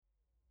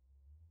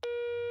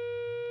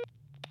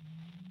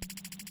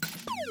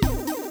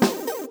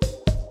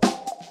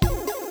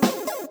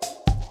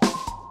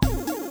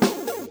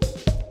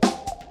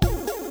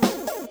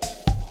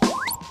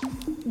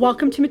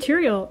Welcome to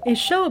Material, a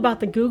show about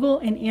the Google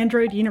and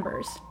Android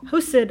universe,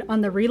 hosted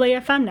on the Relay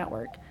FM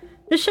network.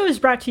 This show is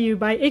brought to you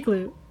by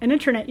Igloo, an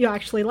internet you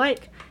actually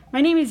like.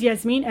 My name is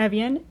Yasmin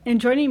Evian,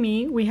 and joining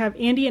me, we have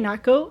Andy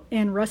Anatko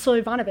and Russell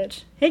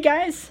Ivanovich. Hey,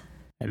 guys.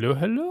 Hello,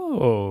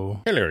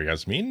 hello. Hello,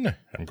 Yasmin.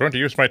 I'm going to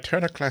use my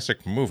Turner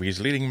Classic Movies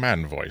leading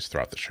man voice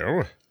throughout the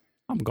show.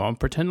 I'm going to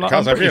pretend like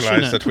because I'm I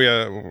realize that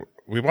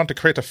we want to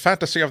create a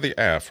fantasy of the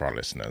air for our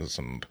listeners,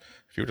 and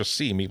if you just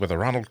see me with a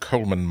Ronald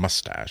Coleman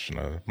mustache and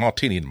a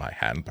martini in my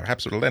hand,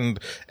 perhaps it will lend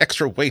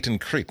extra weight and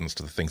credence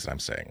to the things that I'm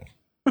saying.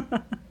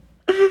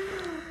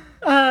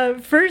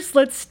 First,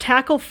 let's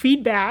tackle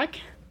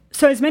feedback.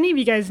 So as many of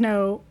you guys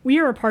know, we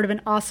are a part of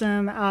an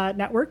awesome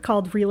network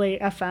called Relay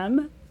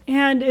FM,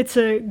 and it's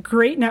a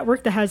great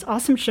network that has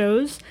awesome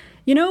shows,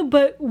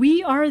 but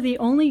we are the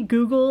only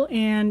Google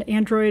and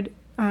Android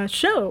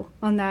show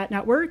on that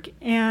network.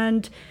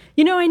 And,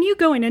 I knew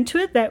going into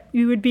it that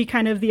we would be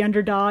kind of the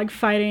underdog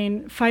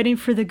fighting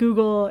for the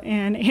Google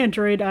and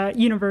Android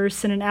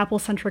universe in an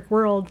Apple-centric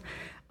world.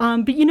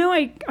 But,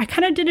 I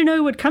kind of didn't know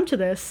it would come to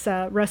this.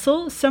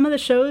 Russell, some of the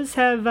shows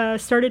have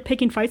started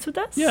picking fights with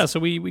us. Yeah, so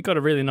we got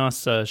a really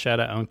nice shout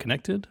out on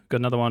Connected.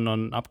 Got another one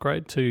on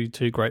Upgrade, two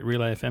great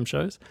Relay FM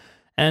shows.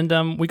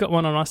 And we got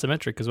one on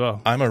Isometric as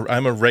well. I'm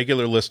a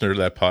regular listener to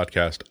that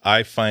podcast.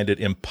 I find it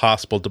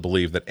impossible to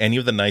believe that any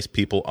of the nice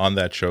people on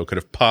that show could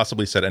have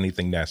possibly said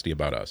anything nasty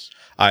about us.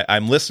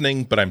 I'm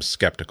listening, but I'm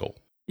skeptical.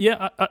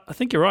 Yeah, I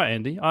think you're right,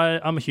 Andy.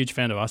 I'm a huge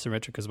fan of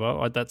Isometric as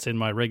well. That's in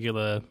my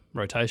regular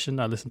rotation.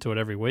 I listen to it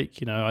every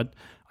week. I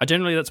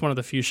generally, that's one of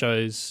the few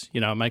shows,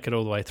 I make it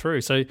all the way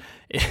through. So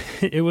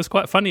it was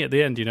quite funny at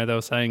the end. They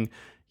were saying,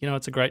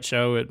 it's a great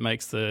show. It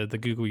makes the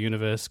Google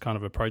universe kind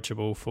of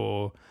approachable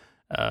for,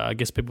 I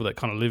guess, people that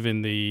kind of live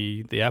in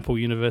the Apple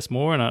universe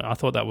more. And I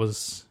thought that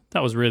was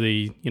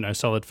really,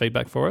 solid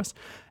feedback for us.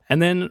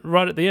 And then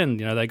right at the end,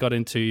 they got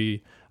into,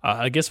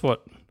 I guess,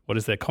 what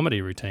is their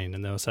comedy routine?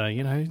 And they were saying,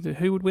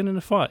 who would win in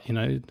a fight?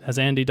 Has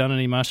Andy done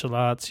any martial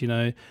arts?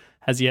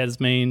 Has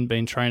Yasmin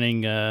been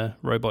training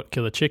robot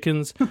killer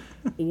chickens?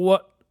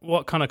 What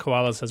kind of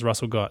koalas has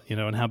Russell got?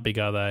 And how big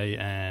are they?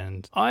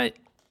 And I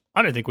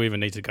don't think we even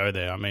need to go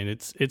there. I mean,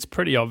 it's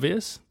pretty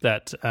obvious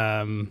that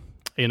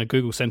in a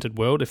Google-centered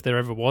world, if there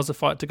ever was a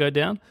fight to go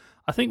down,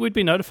 I think we'd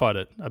be notified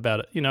about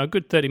it. A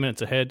good 30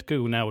 minutes ahead,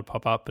 Google Now would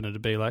pop up and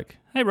it'd be like,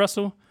 hey,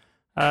 Russell,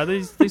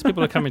 these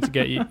people are coming to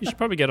get you. You should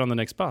probably get on the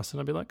next bus. And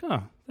I'd be like,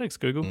 oh, thanks,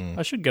 Google.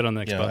 I should get on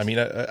the next bus. I mean,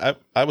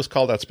 I was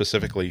called out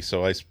specifically,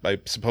 so I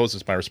suppose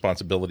it's my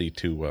responsibility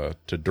to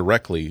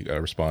directly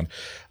respond.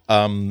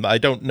 I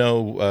don't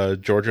know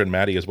Georgia and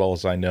Maddie as well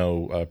as I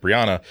know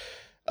Brianna,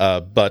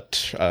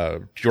 but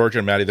Georgia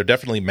and Maddie, they're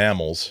definitely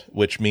mammals,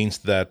 which means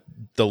that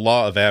the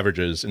law of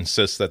averages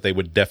insists that they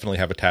would definitely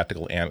have a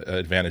tactical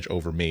advantage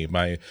over me.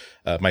 My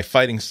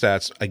fighting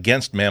stats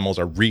against mammals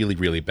are really,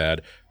 really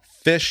bad.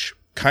 Fish,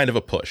 kind of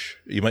a push.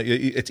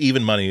 It's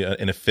even money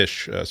in a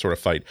fish sort of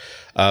fight.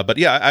 But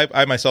yeah,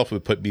 I myself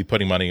would be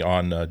putting money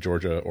on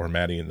Georgia or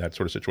Maddie in that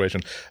sort of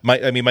situation.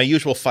 My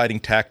usual fighting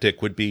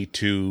tactic would be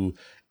to,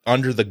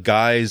 under the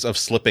guise of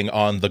slipping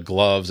on the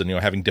gloves and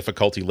having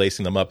difficulty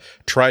lacing them up,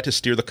 try to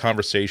steer the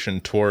conversation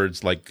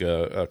towards like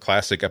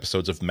classic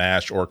episodes of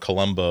MASH or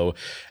Columbo.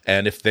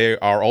 And if they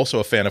are also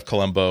a fan of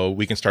Columbo,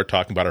 we can start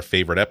talking about our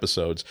favorite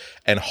episodes.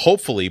 And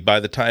hopefully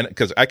by the time,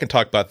 because I can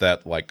talk about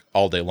that like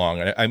all day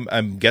long.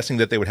 I'm guessing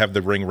that they would have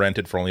the ring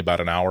rented for only about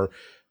an hour.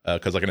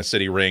 Because like in a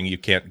city ring, you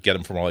can't get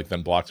them for more like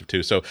than blocks of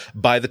two. So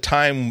by the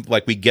time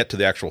like we get to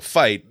the actual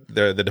fight,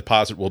 the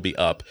deposit will be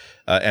up,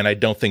 and I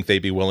don't think they'd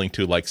be willing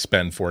to like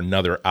spend for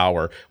another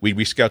hour. We'd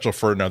reschedule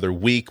for another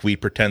week. We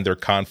pretend there are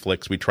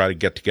conflicts. We try to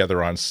get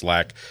together on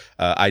Slack.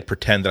 I'd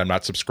pretend that I'm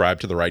not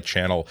subscribed to the right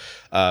channel.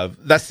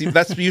 That's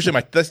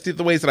usually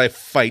the ways that I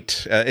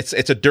fight.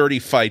 It's a dirty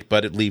fight,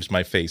 but it leaves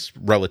my face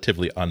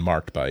relatively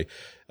unmarked by.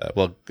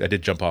 I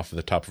did jump off of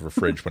the top of a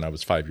fridge when I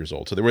was 5 years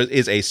old, so there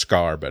is a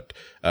scar, but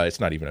it's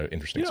not even an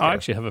interesting scar. I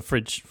actually have a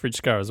fridge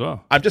scar as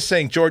well. I'm just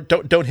saying, George,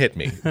 don't hit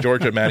me,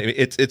 Georgia, man.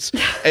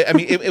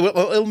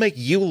 It'll make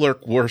you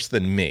look worse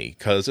than me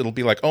because it'll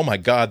be like, oh my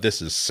God,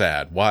 this is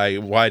sad.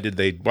 Why did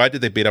they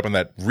beat up on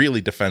that really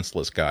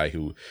defenseless guy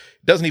who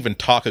doesn't even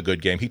talk a good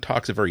game? He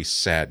talks a very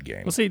sad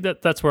game. Well, see,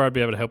 that's where I'd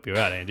be able to help you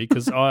out, Andy,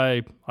 because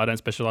I don't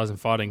specialize in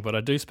fighting, but I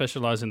do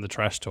specialize in the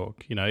trash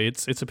talk.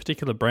 It's a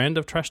particular brand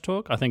of trash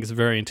talk. I think it's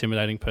very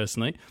intimidating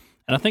personally.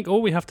 And I think all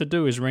we have to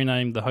do is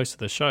rename the host of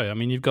the show. I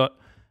mean, you've got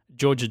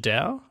Georgia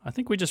Dow. I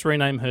think we just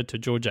rename her to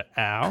Georgia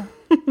Ow.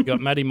 You've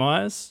got Maddie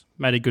Myers,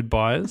 Maddie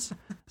Goodbyes.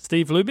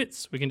 Steve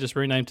Lubitz, we can just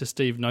rename to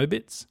Steve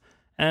Nobits.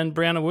 And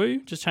Brianna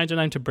Wu, just change her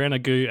name to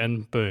Brianna Goo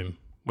and boom.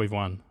 We've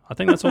won. I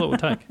think that's all it would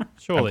take.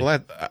 Surely.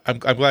 I'm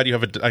glad you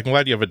have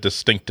a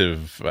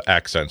distinctive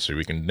accent, so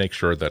we can make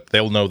sure that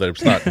they'll know that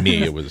it's not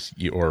me. It was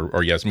you,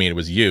 or Yasmin. It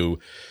was you.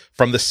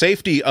 From the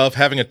safety of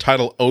having a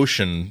title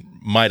Ocean,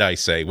 might I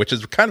say, which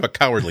is kind of a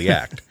cowardly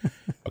act.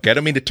 Okay, I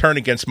don't mean to turn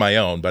against my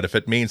own, but if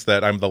it means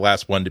that I'm the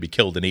last one to be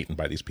killed and eaten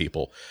by these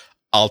people,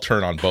 I'll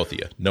turn on both of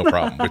you. No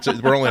problem.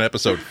 We're only on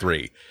episode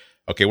 3.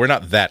 Okay, we're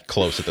not that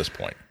close at this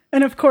point.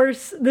 And of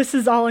course, this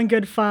is all in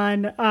good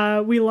fun.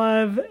 We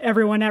love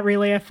everyone at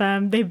Relay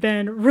FM. They've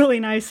been really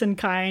nice and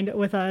kind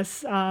with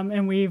us,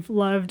 and we've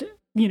loved,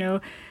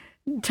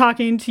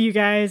 talking to you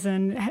guys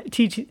and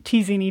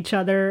teasing each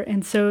other.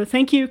 And so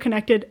thank you,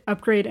 Connected,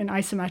 Upgrade, and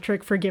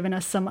Isometric, for giving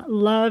us some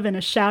love and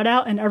a shout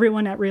out, and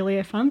everyone at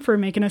Relay FM for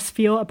making us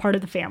feel a part of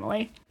the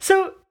family.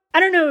 So I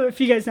don't know if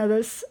you guys know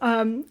this,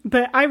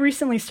 but I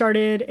recently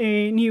started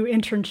a new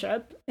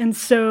internship. And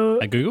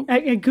so at Google?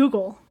 At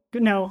Google.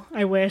 No,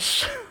 I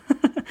wish.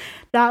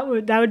 That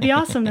would be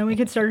awesome. Then we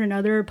could start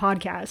another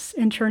podcast,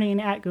 interning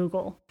at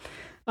Google.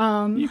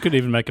 You could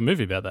even make a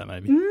movie about that,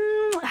 maybe.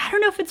 I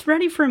don't know if it's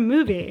ready for a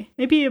movie.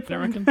 Maybe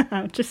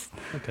just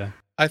okay.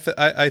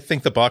 I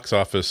think the box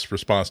office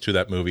response to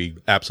that movie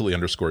absolutely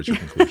underscores your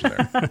conclusion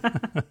there.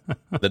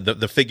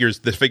 the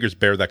figures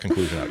bear that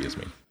conclusion out,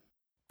 Yasmin.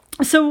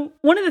 So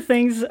one of the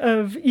things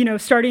of,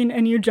 starting a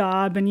new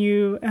job and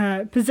you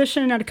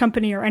position at a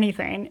company or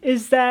anything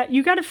is that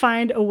you got to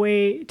find a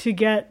way to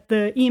get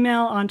the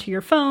email onto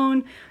your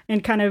phone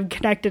and kind of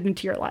connect it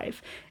into your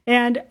life.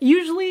 And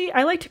usually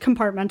I like to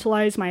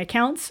compartmentalize my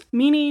accounts,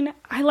 meaning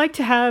I like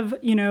to have,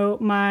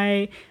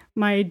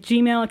 my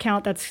Gmail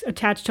account that's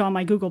attached to all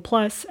my Google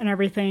Plus and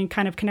everything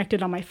kind of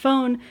connected on my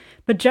phone.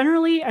 But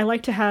generally, I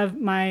like to have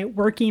my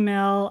work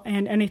email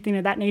and anything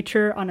of that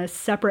nature on a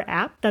separate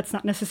app that's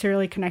not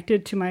necessarily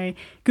connected to my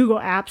Google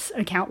Apps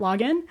account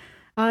login.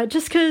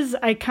 Just because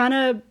I kind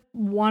of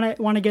want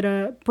to get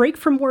a break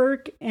from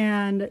work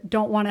and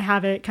don't want to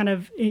have it kind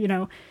of,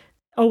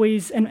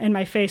 always in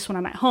my face when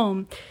I'm at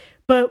home.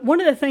 But one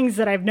of the things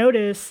that I've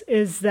noticed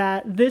is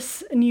that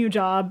this new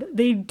job,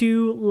 they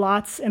do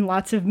lots and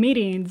lots of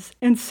meetings.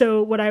 And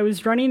so what I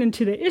was running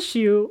into the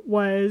issue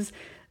was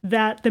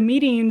that the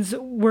meetings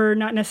were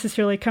not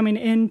necessarily feeding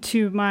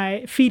into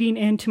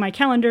my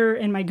calendar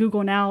and my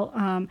Google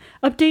Now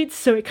updates.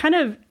 So it kind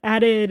of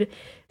added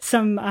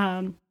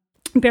some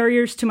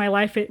barriers to my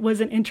life. It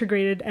wasn't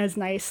integrated as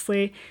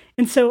nicely.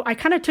 And so I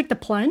kind of took the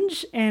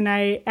plunge and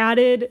I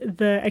added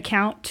the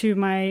account to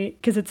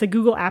because it's a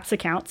Google Apps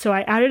account. So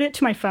I added it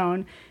to my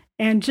phone,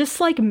 and just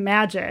like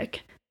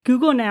magic,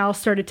 Google Now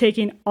started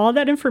taking all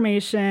that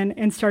information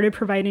and started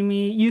providing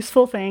me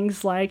useful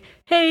things like,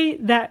 hey,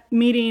 that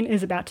meeting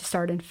is about to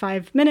start in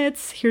 5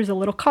 minutes. Here's a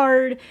little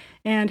card.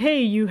 And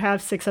hey, you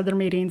have 6 other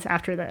meetings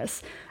after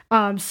this.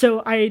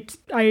 So I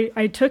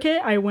took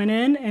it, I went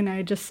in, and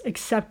I just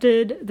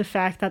accepted the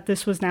fact that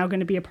this was now going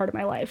to be a part of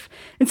my life.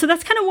 And so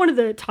that's kind of one of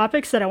the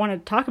topics that I want to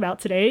talk about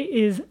today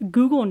is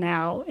Google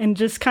Now, and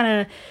just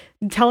kind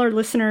of tell our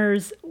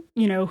listeners,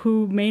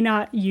 who may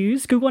not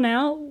use Google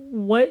Now,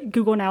 what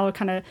Google Now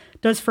kind of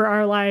does for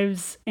our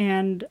lives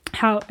and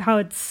how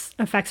it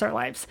affects our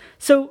lives.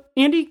 So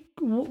Andy,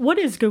 what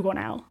is Google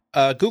Now?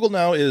 Google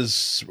Now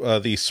is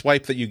the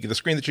screen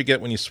that you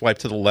get when you swipe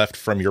to the left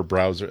from your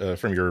browser,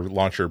 from your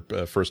launcher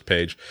first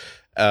page.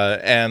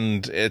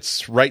 And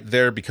it's right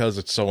there because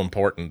it's so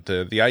important.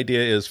 The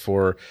idea is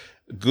for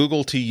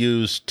Google to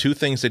use 2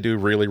 things they do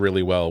really,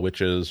 really well,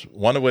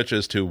 one of which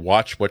is to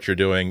watch what you're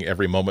doing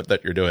every moment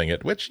that you're doing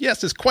it, which,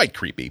 yes, is quite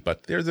creepy,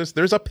 but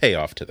there's a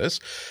payoff to this.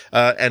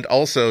 And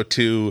also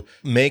to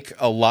make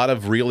a lot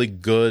of really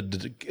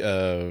good,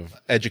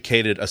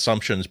 educated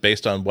assumptions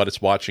based on what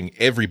it's watching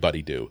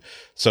everybody do.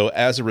 So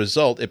as a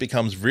result, it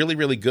becomes really,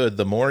 really good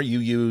the more you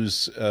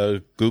use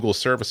Google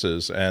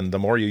services and the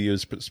more you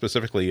use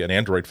specifically an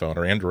Android phone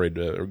or Android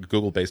or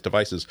Google-based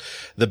devices,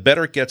 the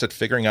better it gets at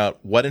figuring out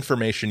what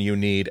information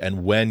you need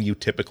and when you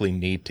typically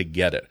need to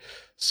get it.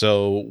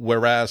 So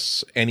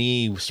whereas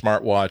any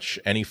smartwatch,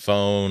 any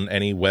phone,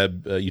 any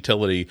web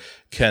utility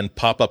can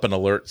pop up an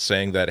alert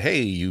saying that,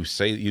 hey, you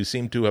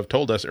seem to have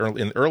told us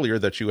earlier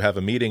that you have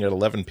a meeting at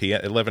 11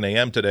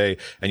 a.m. today,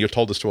 and you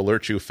told us to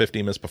alert you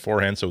 15 minutes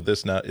beforehand. So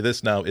this now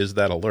is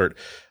that alert.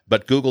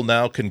 But Google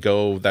Now can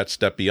go that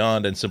step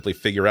beyond and simply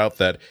figure out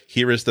that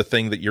here is the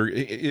thing that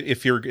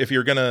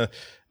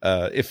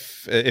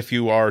if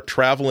you are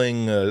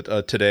traveling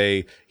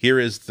today,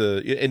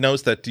 it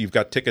knows that you've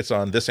got tickets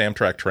on this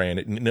Amtrak train.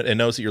 It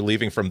knows that you're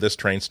leaving from this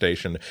train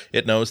station.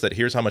 It knows that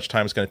here's how much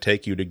time it's going to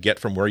take you to get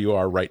from where you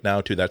are right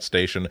now to that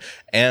station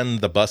and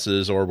the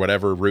buses or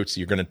whatever routes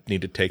you're going to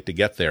need to take to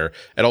get there.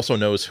 It also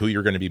knows who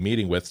you're going to be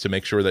meeting with to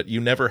make sure that you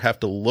never have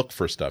to look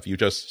for stuff. You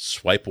just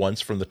swipe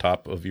once from the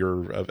top of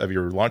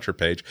your launcher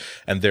page,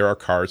 and there are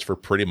cards for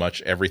pretty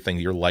much everything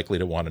you're likely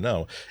to want to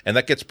know. And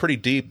that gets pretty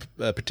deep,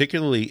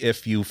 particularly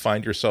if you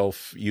find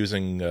yourself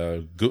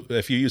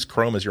if you use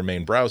Chrome as your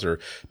main browser,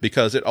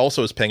 because it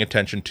also is paying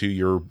attention to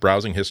your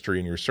browsing history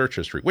and your search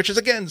history, which is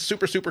again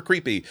super, super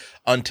creepy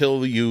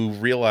until you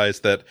realize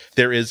that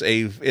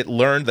it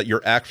learned that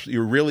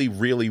you're really,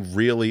 really,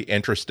 really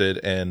interested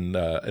in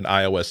an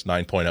iOS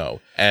 9.0.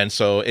 And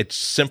so it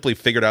simply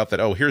figured out that,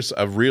 oh, here's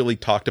a really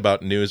talked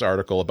about news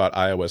article about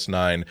iOS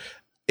 9.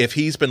 If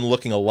he's been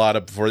looking a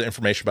lot for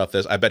information about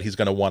this, I bet he's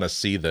going to want to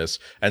see this.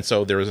 And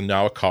so there is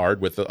now a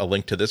card with a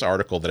link to this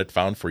article that it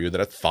found for you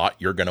that it thought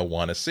you're going to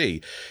want to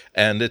see.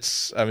 And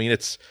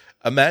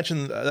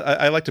imagine,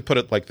 I like to put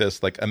it like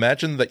this, like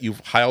imagine that you've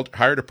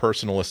hired a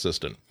personal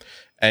assistant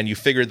And you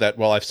figured that,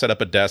 well, I've set up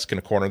a desk in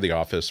a corner of the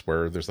office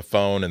where there's the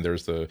phone and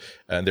there's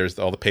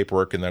all the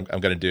paperwork and I'm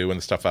going to do and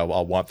the stuff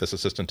I'll want this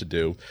assistant to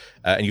do.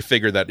 And you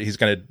figure that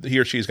he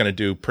or she's going to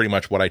do pretty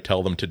much what I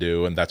tell them to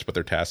do, and that's what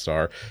their tasks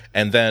are.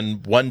 And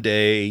then one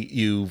day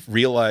you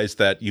realize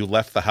that you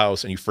left the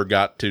house and you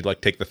forgot to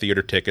take the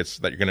theater tickets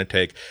that you're going to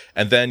take.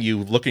 And then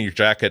you look in your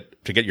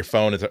jacket to get your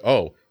phone and say,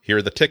 oh, here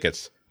are the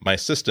tickets. My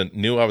assistant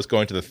knew I was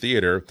going to the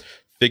theater,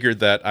 figured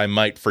that I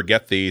might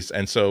forget these,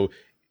 and so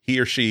he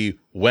or she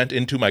went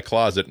into my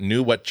closet,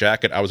 knew what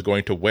jacket I was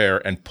going to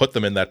wear, and put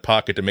them in that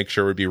pocket to make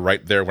sure it would be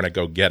right there when I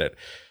go get it.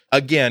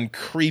 Again,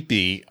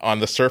 creepy on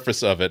the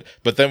surface of it,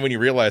 but then when you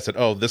realize that,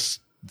 oh, this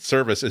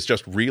service is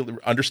just really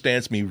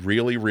understands me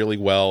really, really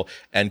well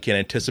and can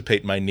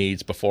anticipate my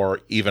needs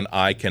before even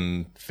I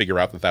can figure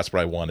out that that's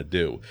what I want to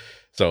do.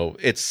 So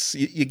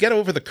you get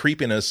over the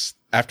creepiness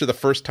after the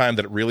first time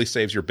that it really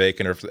saves your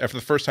bacon, or after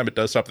the first time it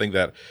does something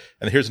that,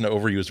 and here's an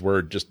overused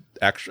word, just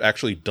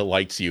actually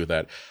delights you,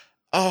 that,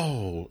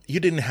 oh, I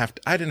didn't have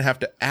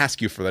to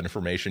ask you for that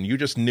information. You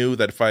just knew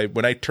that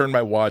when I turn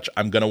my watch,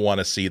 I'm going to want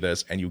to see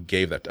this, and you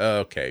gave that.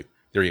 Okay,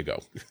 there you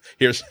go.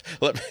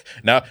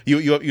 Now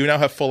you now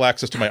have full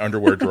access to my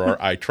underwear drawer.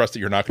 I trust that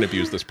you're not going to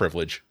abuse this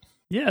privilege.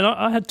 Yeah, and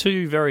I had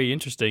two very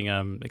interesting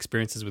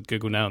experiences with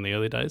Google Now in the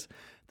early days.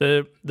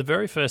 The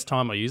very first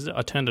time I used it,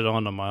 I turned it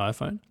on my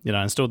iPhone.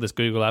 I installed this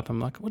Google app. I'm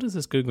like, what is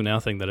this Google Now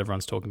thing that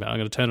everyone's talking about? I'm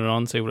going to turn it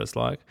on, see what it's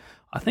like.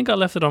 I think I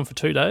left it on for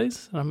 2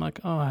 days. And I'm like,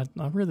 I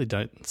really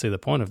don't see the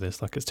point of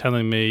this. Like, it's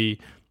telling me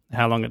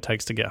how long it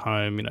takes to get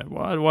home.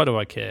 Why do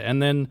I care?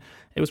 And then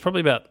it was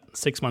probably about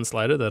 6 months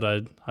later that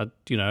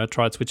I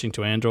tried switching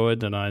to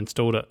Android, and I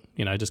installed it.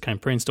 Just came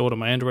pre-installed on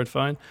my Android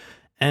phone.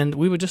 And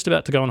we were just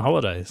about to go on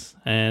holidays.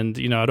 And,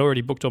 I'd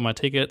already booked all my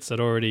tickets. We'd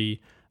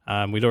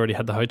already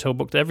had the hotel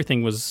booked.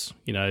 Everything was,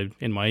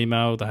 in my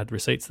email. They had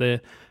receipts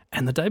there.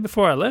 And the day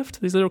before I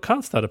left, these little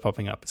cards started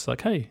popping up. It's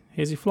like, hey,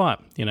 here's your flight.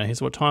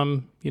 Here's what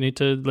time you need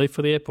to leave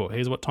for the airport.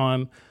 Here's what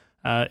time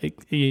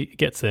it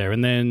gets there.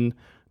 And then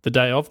the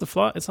day of the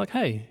flight, it's like,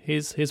 hey,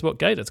 here's what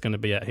gate it's going to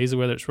be at. Here's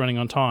whether it's running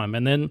on time.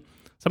 And then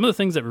some of the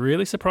things that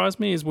really surprised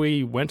me is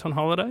we went on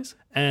holidays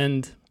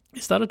and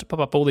it started to pop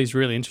up all these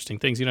really interesting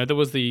things. There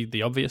was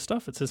the obvious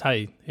stuff. It says,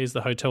 hey, here's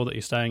the hotel that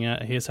you're staying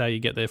at. Here's how you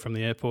get there from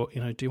the airport.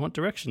 Do you want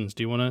directions?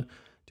 Do you want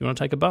to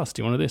take a bus?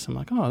 Do you want to this? I'm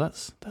like, oh,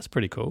 that's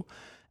pretty cool.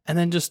 And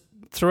then just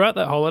throughout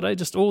that holiday,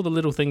 just all the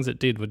little things it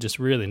did were just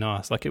really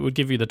nice. Like, it would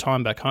give you the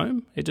time back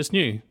home. It just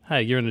knew,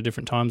 hey, you're in a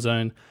different time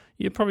zone.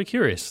 You're probably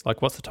curious,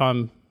 like, what's the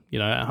time,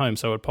 at home?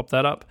 So it would pop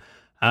that up.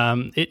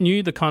 It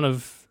knew the kind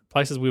of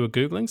places we were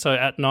Googling. So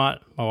at night,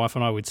 my wife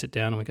and I would sit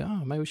down and we'd go,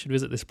 oh, maybe we should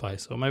visit this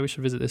place, or maybe we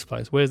should visit this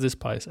place. Where's this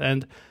place?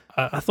 And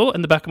I thought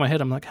in the back of my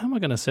head, I'm like, how am I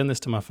going to send this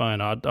to my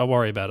phone? I'll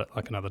worry about it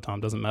like another time.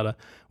 Doesn't matter.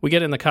 We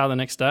get in the car the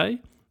next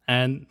day,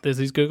 and there's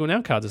these Google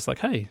Now cards. It's like,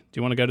 hey, do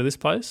you want to go to this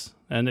place?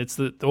 And it's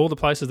all the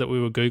places that we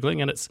were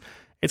Googling. And it's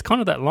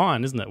kind of that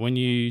line, isn't it? When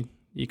you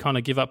kind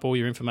of give up all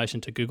your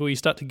information to Google, you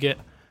start to get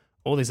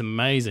all these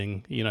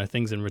amazing,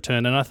 things in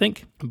return. And I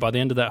think by the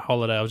end of that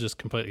holiday, I was just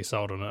completely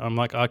sold on it. I'm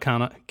like, I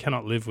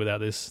cannot live without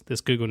this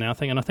Google Now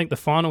thing. And I think the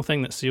final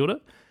thing that sealed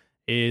it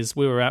is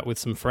we were out with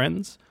some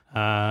friends.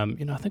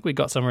 I think we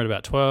got somewhere at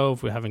about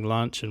 12. We were having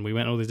lunch and we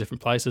went all these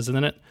different places. And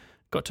then it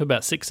got to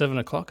about 6, 7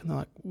 o'clock, and they're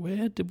like,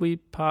 where did we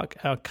park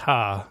our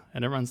car?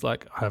 And everyone's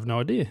like, I have no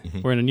idea.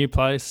 Mm-hmm. We're in a new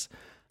place.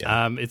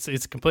 Yeah.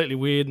 It's completely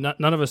weird.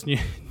 None of us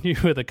knew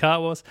where the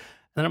car was.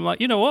 And I'm like,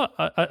 you know what?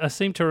 I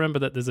seem to remember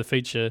that there's a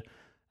feature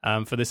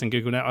for this in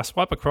Google Now. I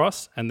swipe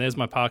across, and there's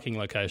my parking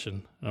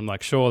location. And I'm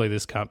like, surely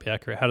this can't be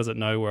accurate. How does it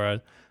know where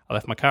I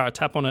left my car? I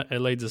tap on it. It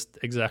leads us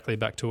exactly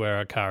back to where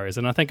our car is.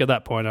 And I think at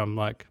that point, I'm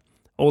like,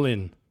 all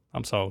in.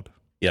 I'm sold.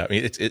 Yeah, I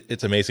mean,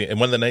 it's amazing. And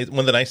one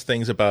of the nice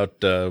things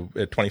about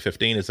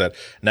 2015 is that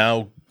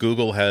now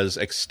Google has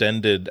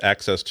extended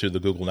access to the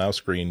Google Now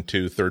screen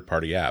to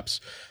third-party apps.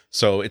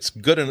 So it's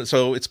good. And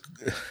so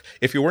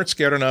if you weren't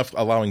scared enough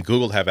allowing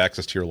Google to have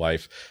access to your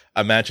life,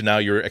 imagine now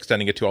you're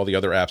extending it to all the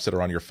other apps that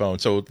are on your phone.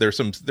 So there's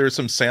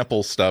some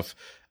sample stuff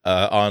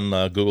on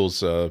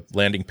Google's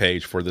landing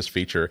page for this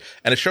feature,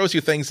 and it shows you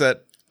things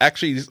that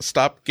actually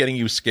stop getting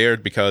you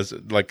scared, because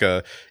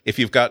if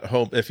you've got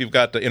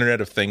the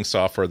Internet of Things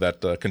software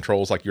that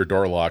controls like your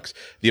door locks,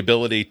 the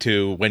ability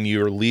to, when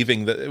you're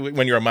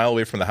a mile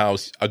away from the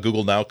house, a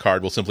Google Now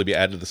card will simply be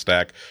added to the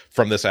stack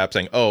from this app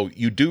saying, oh,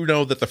 you do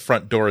know that the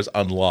front door is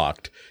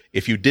unlocked.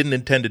 If you didn't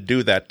intend to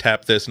do that,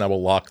 tap this and I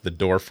will lock the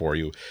door for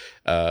you.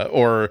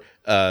 Or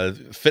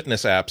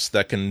fitness apps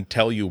that can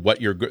tell you what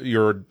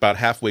you're about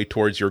halfway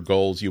towards your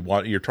goals.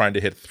 You're trying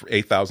to hit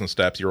 8,000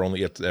 steps. You're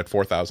only at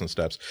 4,000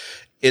 steps.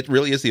 It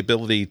really is the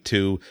ability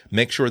to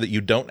make sure that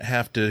you don't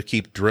have to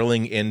keep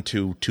drilling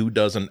into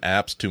 24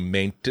 apps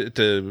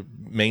to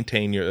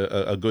maintain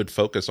a good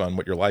focus on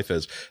what your life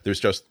is. There's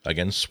just,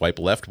 again, swipe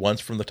left once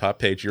from the top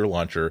page of your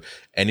launcher.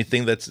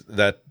 Anything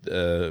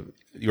that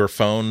your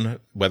phone,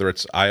 whether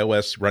it's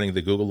iOS running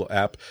the Google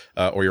app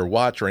or your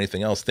watch or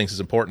anything else, thinks is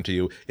important to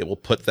you, it will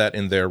put that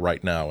in there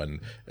right now. And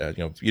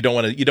you don't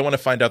want to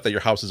find out that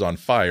your house is on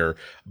fire,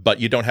 but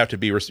you don't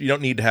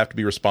need to have to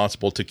be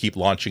responsible to keep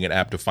launching an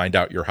app to find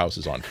out your house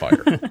is on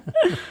fire.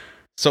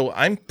 So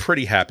I'm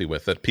pretty happy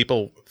with it.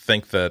 People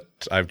think that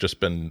I've just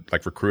been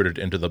like recruited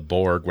into the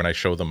Borg when I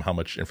show them how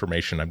much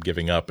information I'm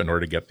giving up in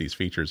order to get these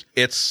features.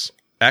 It's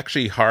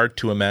actually hard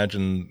to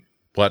imagine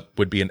what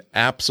would be an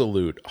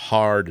absolute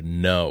hard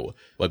no.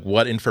 Like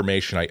what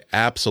information I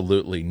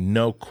absolutely,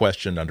 no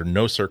question, under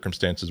no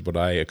circumstances would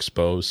I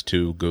expose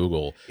to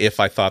Google if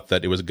I thought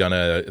that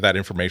that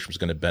information was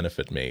gonna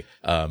benefit me.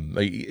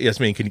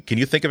 Yasmin, can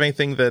you think of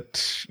anything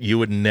that you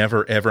would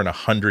never ever in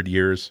 100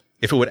 years,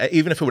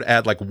 even if it would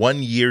add like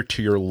 1 year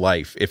to your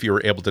life, if you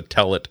were able to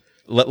tell it,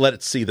 let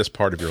it see this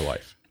part of your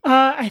life?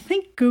 I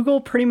think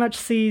Google pretty much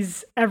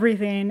sees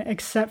everything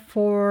except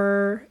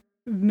for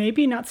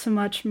maybe not so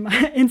much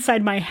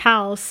inside my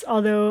house,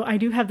 although I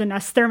do have the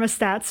Nest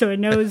thermostat, so it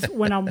knows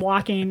when I'm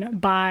walking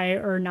by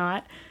or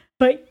not.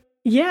 But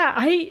yeah,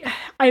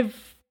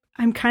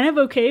 I'm kind of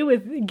okay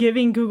with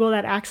giving Google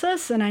that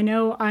access, and I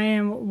know I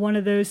am one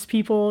of those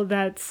people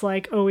that's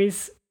like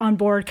always on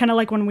board, kind of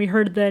like when we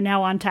heard the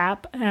Now on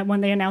Tap,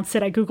 when they announced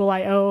it at Google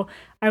I/O.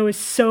 I was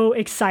so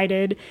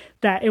excited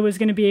that it was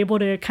going to be able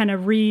to kind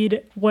of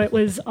read what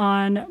was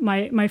on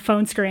my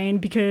phone screen,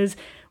 because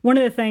one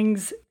of the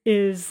things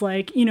is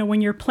like,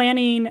 when you're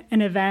planning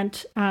an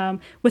event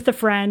with a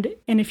friend,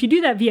 and if you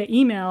do that via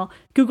email,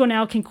 Google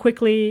now can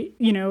quickly,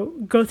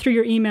 go through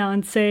your email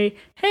and say,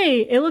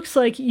 hey, it looks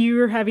like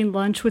you're having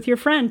lunch with your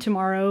friend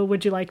tomorrow.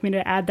 Would you like me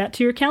to add that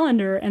to your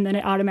calendar? And then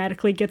it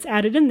automatically gets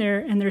added in there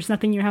and there's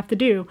nothing you have to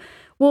do.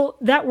 Well,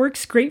 that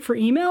works great for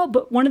email,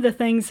 but one of the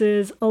things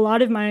is a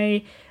lot of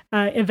my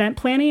event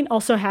planning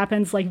also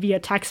happens like via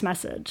text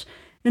message.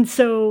 And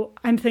so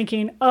I'm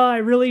thinking, I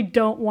really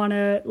don't want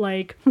to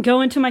like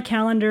go into my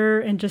calendar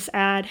and just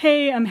add,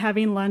 hey, I'm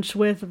having lunch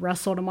with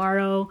Russell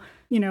tomorrow.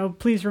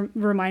 Please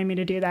remind me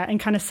to do that, and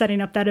kind of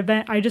setting up that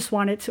event. I just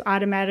want it to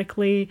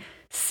automatically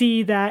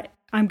see that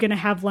I'm going to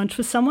have lunch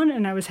with someone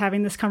and I was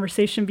having this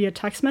conversation via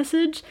text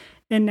message.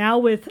 And now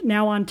with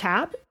Now on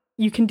Tap,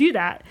 you can do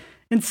that.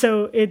 And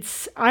so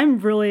I'm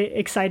really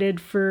excited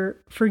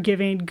for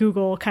giving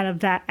Google kind of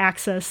that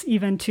access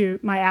even to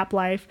my app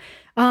life.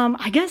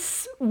 I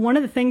guess one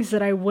of the things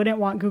that I wouldn't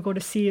want Google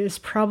to see is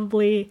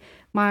probably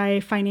my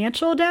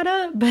financial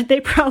data, but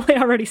they probably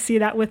already see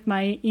that with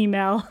my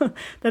email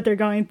that they're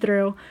going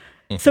through.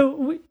 Mm-hmm.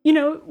 So,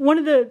 one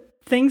of the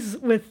things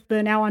with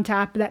the Now on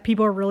Tap that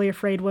people are really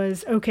afraid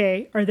was,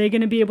 okay, are they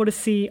going to be able to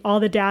see all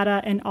the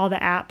data and all the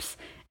apps?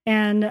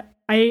 And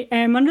I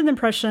am under the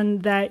impression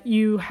that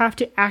you have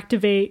to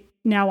activate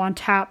Now on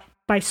Tap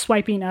by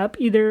swiping up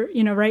either,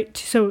 right?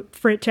 So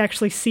for it to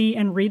actually see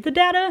and read the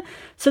data.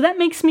 So that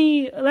puts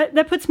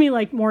me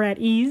like more at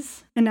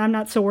ease, and I'm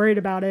not so worried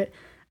about it.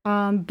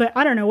 But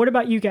I don't know. What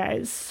about you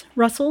guys?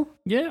 Russell?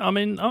 Yeah, I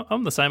mean,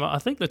 I'm the same. I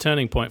think the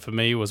turning point for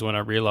me was when I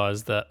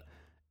realized that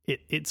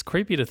it's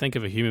creepy to think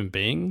of a human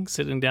being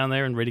sitting down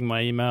there and reading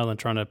my email and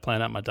trying to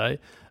plan out my day.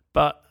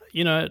 But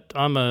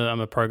I'm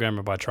a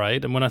programmer by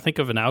trade, and when I think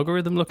of an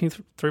algorithm looking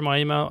through my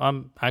email,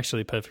 I'm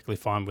actually perfectly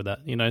fine with that.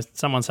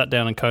 Someone sat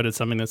down and coded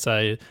something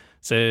that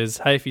says,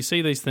 hey, if you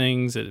see these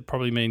things, it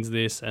probably means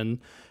this, and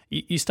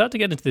you start to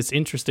get into this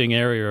interesting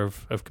area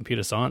of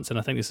computer science, and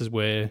I think this is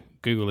where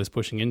Google is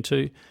pushing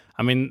into.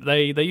 I mean,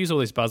 they use all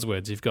these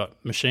buzzwords. You've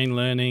got machine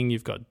learning,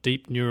 you've got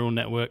deep neural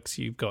networks,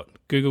 you've got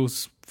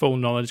Google's full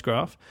knowledge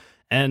graph,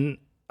 and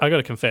I got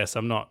to confess,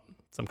 I'm not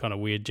some kind of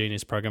weird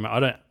genius programmer. I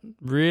don't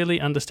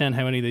really understand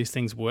how any of these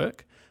things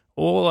work.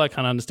 All I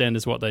can understand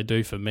is what they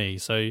do for me.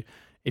 So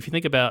if you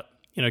think about,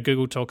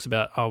 Google talks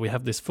about, we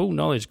have this full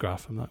knowledge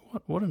graph. I'm like,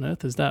 what on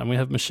earth is that? And we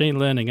have machine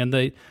learning, and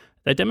they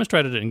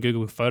demonstrated it in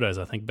Google Photos,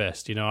 I think,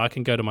 best. I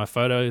can go to my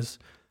photos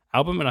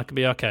album and I can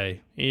be,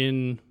 okay,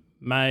 in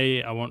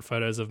May, I want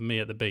photos of me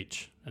at the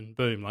beach. And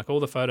boom, like all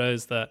the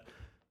photos that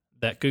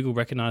Google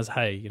recognized,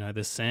 hey,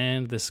 there's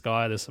sand, there's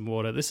sky, there's some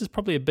water. This is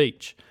probably a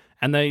beach.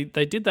 And they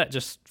did that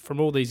just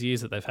from all these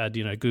years that they've had,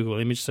 Google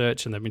image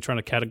search, and they've been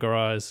trying to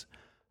categorize,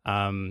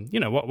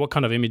 what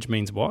kind of image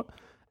means what.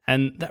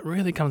 And that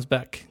really comes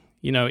back,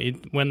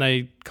 when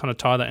they kind of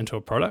tie that into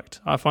a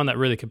product. I find that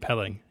really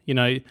compelling.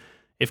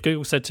 If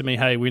Google said to me,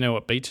 hey, we know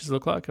what beaches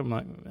look like, I'm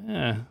like,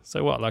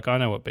 so what? Like, I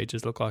know what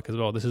beaches look like as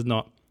well. This is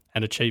not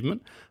an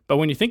achievement. But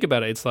when you think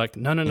about it, it's like,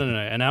 no.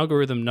 An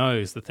algorithm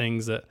knows the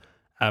things that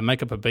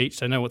make up a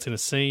beach. They know what's in a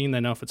scene. They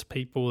know if it's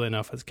people. They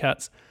know if it's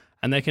cats.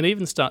 And they can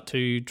even start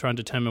to try and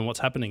determine what's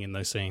happening in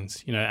those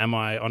scenes. Am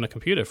I on a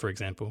computer, for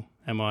example?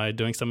 Am I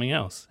doing something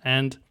else?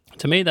 And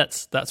to me,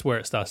 that's where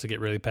it starts to get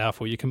really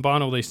powerful. You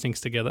combine all these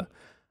things together.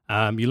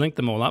 You link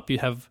them all up. You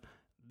have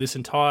this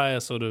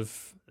entire sort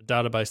of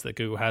database that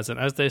Google has. And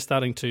as they're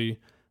starting to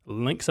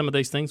link some of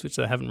these things, which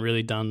they haven't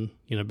really done,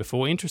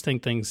 before. Interesting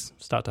things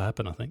start to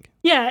happen, I think.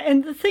 Yeah,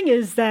 and the thing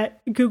is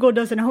that Google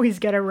doesn't always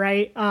get it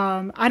right.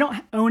 I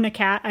don't own a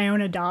cat, I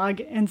own a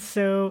dog. And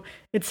so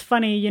it's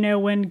funny,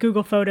 when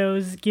Google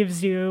Photos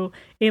gives you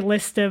a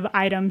list of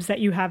items that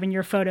you have in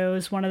your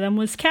photos, one of them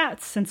was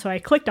cats. And so I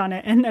clicked on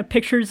it and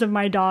pictures of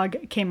my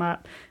dog came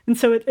up. And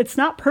so it's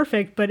not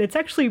perfect, but it's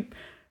actually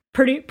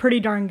pretty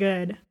darn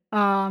good.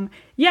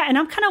 Yeah, and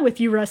I'm kind of with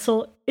you,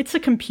 Russell. It's a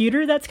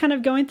computer that's kind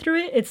of going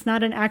through it. It's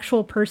not an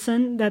actual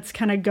person that's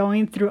kind of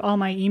going through all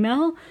my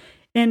email.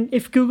 And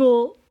if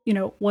Google,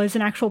 was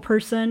an actual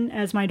person,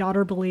 as my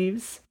daughter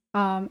believes,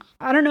 I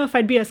don't know if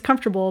I'd be as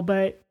comfortable,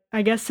 but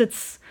I guess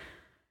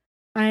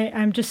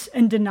I'm just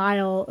in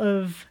denial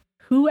of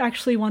who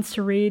actually wants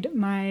to read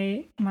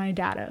my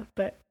data.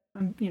 But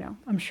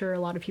I'm sure a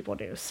lot of people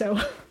do. So.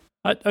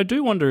 I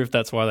do wonder if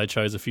that's why they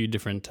chose a few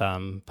different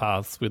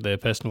paths with their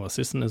personal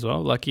assistant as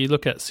well. Like you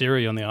look at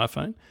Siri on the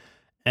iPhone,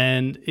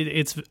 and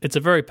it's a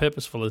very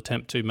purposeful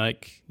attempt to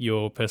make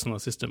your personal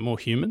assistant more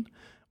human.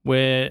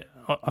 Where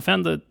I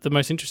found that the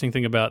most interesting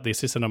thing about the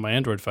assistant on my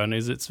Android phone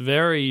is it's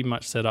very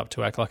much set up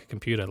to act like a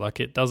computer. Like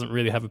it doesn't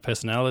really have a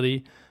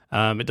personality.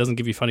 It doesn't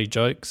give you funny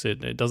jokes.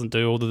 It doesn't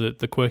do all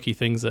the quirky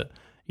things that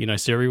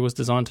Siri was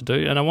designed to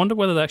do. And I wonder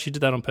whether they actually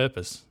did that on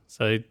purpose.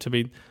 So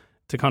to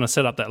kind of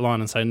set up that line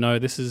and say, no,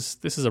 this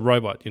is a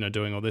robot,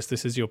 doing all this.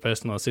 This is your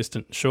personal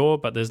assistant, sure,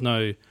 but there's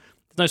no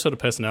sort of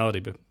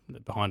personality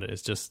behind it.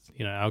 It's just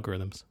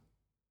algorithms.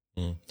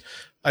 Mm.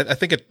 I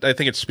think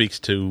it speaks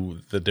to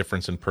the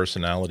difference in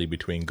personality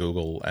between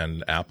Google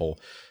and Apple,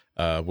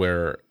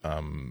 where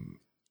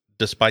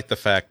despite the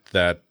fact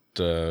that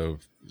the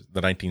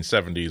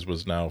 1970s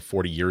was now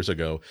 40 years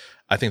ago,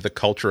 I think the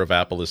culture of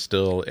Apple is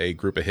still a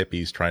group of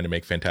hippies trying to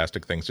make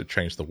fantastic things to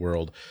change the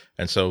world.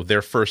 And so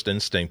their first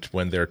instinct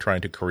when they're trying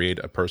to create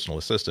a personal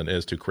assistant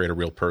is to create a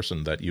real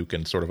person that you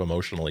can sort of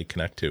emotionally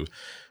connect to.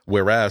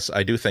 Whereas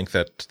I do think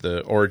that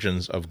the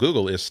origins of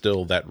Google is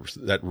still that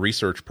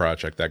research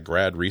project, that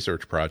grad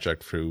research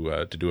project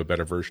to do a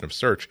better version of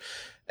search.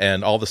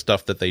 And all the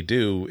stuff that they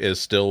do is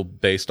still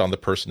based on the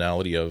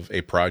personality of a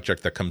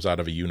project that comes out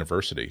of a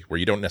university, where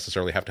you don't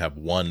necessarily have to have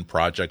one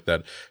project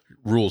that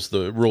rules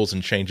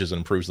and changes and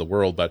improves the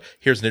world. But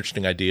here's an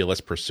interesting idea, let's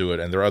pursue it.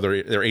 And there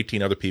are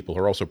 18 other people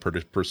who are also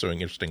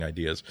pursuing interesting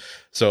ideas.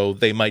 So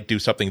they might do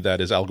something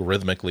that is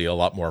algorithmically a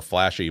lot more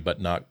flashy,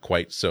 but not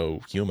quite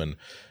so human.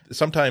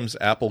 Sometimes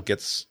Apple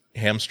gets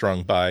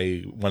hamstrung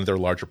by one of their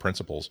larger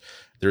principles.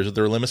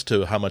 There are limits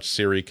to how much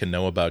Siri can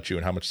know about you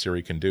and how much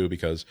Siri can do,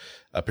 because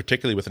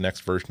particularly with the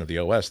next version of the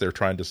OS, they're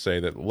trying to say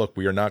that, look,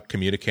 we are not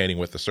communicating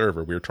with the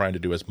server. We are trying to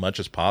do as much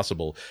as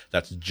possible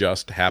that's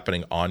just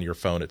happening on your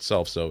phone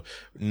itself. So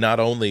not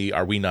only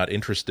are we not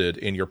interested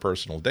in your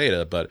personal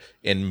data, but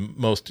in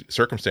most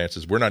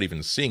circumstances, we're not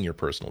even seeing your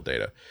personal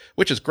data,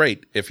 which is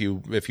great if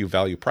you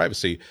value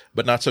privacy,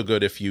 but not so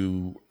good if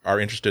you are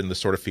interested in the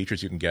sort of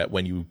features you can get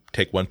when you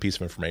take one piece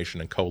of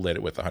information and collate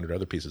it with 100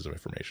 other pieces of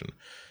information.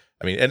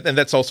 I mean, and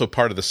that's also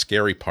part of the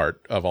scary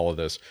part of all of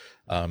this.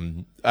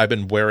 I've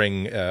been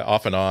wearing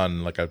off and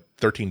on like a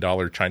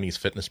 $13 Chinese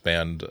fitness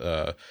band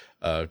to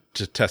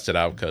test it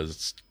out because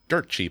it's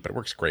dirt cheap and it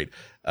works great.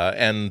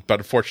 But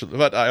unfortunately,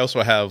 but I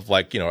also have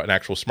an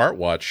actual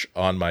smartwatch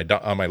on my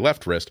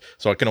left wrist,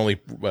 so I can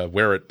only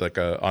wear it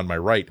on my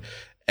right.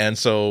 And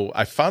so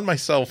I found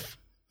myself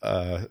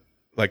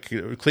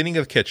cleaning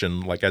the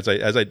kitchen,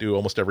 as I do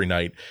almost every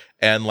night,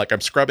 and I'm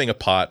scrubbing a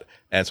pot,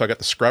 and so I got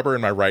the scrubber in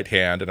my right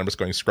hand, and I'm just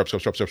going scrub, and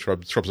it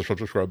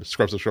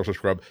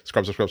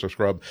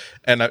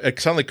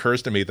suddenly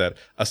occurs to me that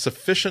a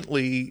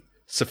sufficiently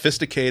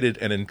sophisticated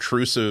and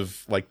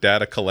intrusive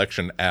data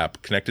collection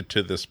app connected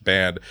to this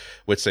band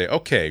would say,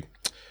 okay,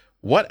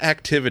 what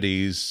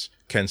activities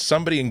can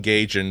somebody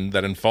engage in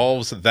that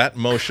involves that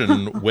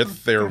motion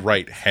with their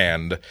right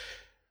hand?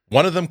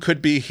 One of them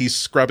could be he's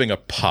scrubbing a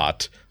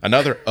pot.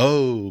 Another,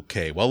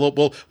 okay, well,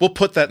 we'll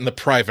put that in the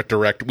private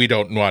direct. We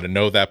don't want to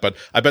know that, but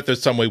I bet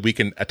there's some way we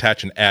can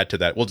attach an ad to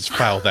that. We'll just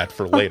file that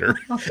for later.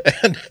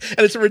 And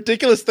it's a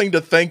ridiculous thing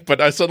to think,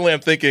 but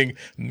I'm thinking,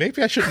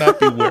 maybe I should not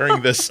be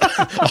wearing this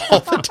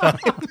all the time,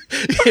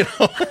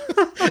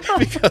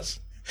 because...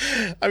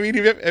 I mean,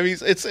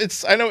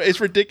 it's. I know it's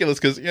ridiculous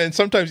because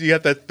sometimes you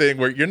have that thing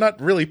where you're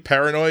not really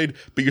paranoid,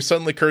 but you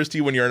suddenly occurs to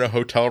you when you're in a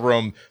hotel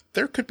room,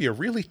 there could be a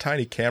really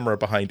tiny camera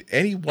behind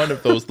any one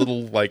of those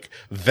little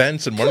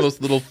vents and one of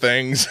those little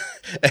things.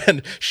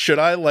 And should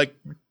I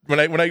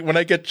when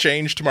I get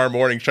changed tomorrow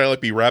morning, should I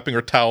be wrapping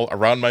a towel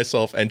around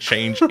myself and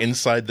change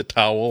inside the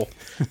towel?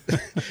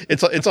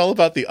 It's all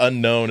about the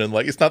unknown, and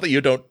it's not that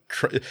you don't.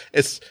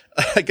 It's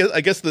I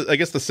guess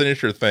the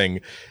sinister thing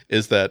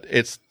is that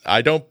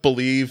I don't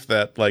believe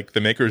that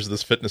the makers of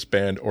this fitness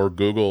band or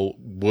Google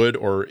would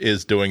or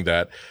is doing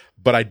that,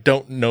 but I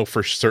don't know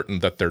for certain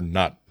that they're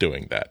not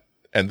doing that,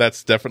 and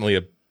that's definitely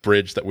a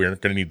bridge that we're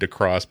going to need to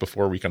cross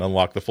before we can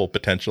unlock the full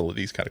potential of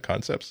these kind of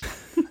concepts.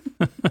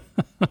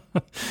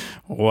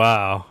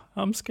 Wow.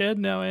 I'm scared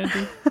now,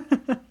 Andy.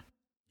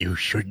 You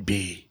should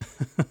be.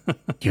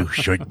 You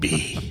should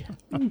be.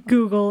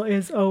 Google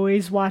is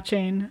always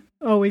watching,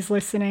 always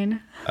listening.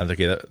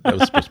 Okay, that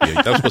was supposed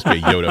to be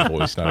a Yoda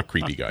voice, not a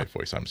creepy guy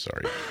voice. I'm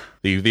sorry.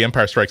 The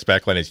Empire Strikes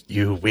Back line is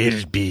 "You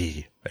will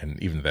be,"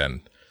 and even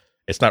then,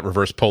 it's not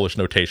reverse Polish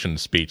notation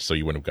speech, so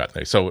you wouldn't have gotten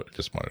there. So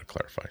just wanted to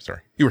clarify.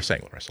 Sorry, you were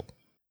saying, Russell.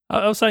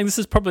 I was saying this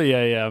is probably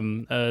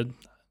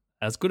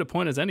as good a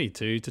point as any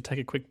to take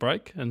a quick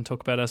break and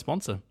talk about our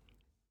sponsor.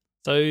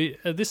 So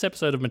this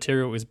episode of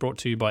Material is brought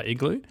to you by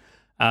Igloo,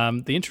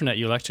 the intranet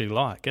you'll actually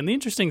like. And the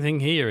interesting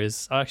thing here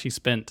is I actually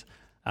spent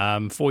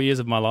 4 years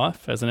of my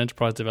life as an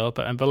enterprise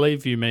developer, and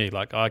believe you me,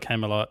 like I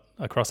came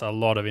across a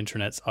lot of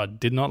intranets I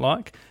did not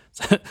like.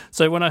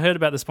 So when I heard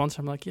about the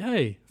sponsor, I'm like,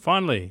 yay,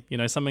 finally,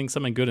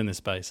 something good in this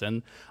space.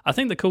 And I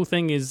think the cool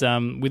thing is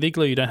with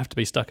Igloo, you don't have to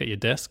be stuck at your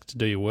desk to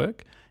do your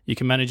work. You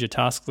can manage your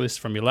task list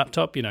from your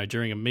laptop,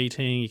 during a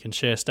meeting. You can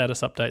share status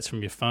updates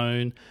from your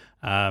phone,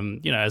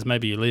 as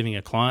maybe you're leaving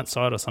a client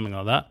site or something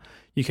like that.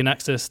 You can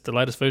access the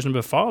latest version of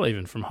a file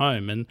even from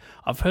home. And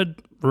I've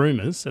heard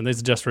rumors, and these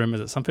are just rumors,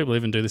 that some people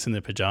even do this in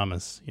their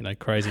pajamas,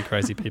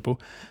 crazy people.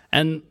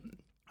 And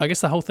I guess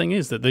the whole thing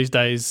is that these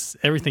days,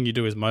 everything you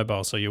do is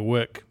mobile. So your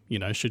work,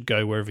 should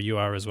go wherever you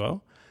are as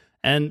well.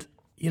 And,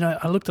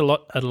 I looked at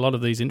a lot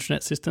of these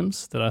intranet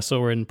systems that I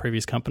saw in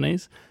previous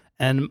companies.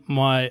 And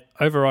my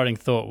overriding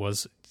thought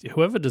was,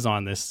 whoever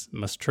designed this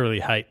must truly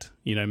hate,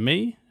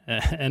 me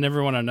and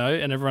everyone I know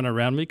and everyone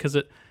around me, because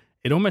it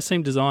almost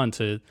seemed designed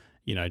to,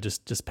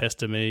 just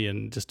pester me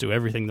and just do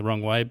everything the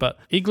wrong way. But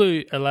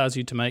Igloo allows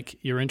you to make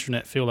your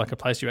intranet feel like a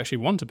place you actually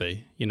want to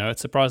be.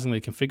 It's surprisingly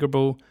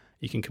configurable.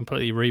 You can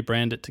completely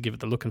rebrand it to give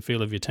it the look and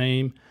feel of your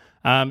team.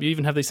 You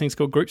even have these things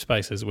called group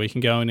spaces where you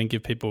can go in and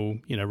give people,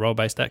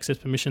 role-based access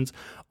permissions,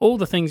 all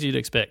the things you'd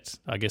expect,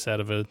 I guess,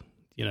 out of a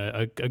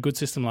good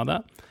system like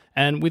that.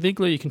 And with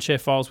Igloo, you can share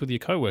files with your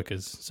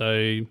coworkers.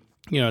 So,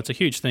 it's a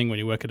huge thing when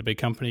you work at a big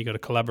company. You've got to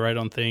collaborate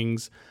on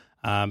things.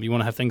 You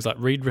want to have things like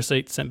read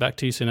receipts sent back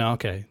to you. So now,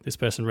 okay, this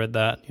person read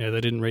that. They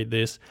didn't read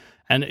this.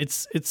 And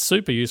it's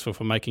super useful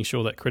for making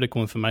sure that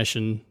critical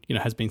information,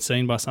 has been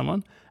seen by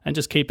someone and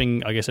just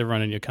keeping, I guess,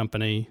 everyone in your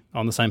company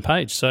on the same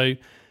page. So,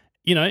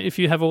 if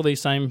you have all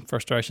these same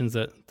frustrations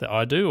that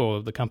I do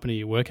or the company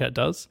you work at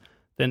does,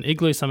 then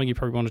Igloo is something you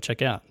probably want to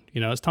check out.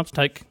 It's time to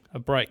take a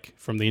break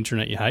from the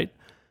intranet you hate.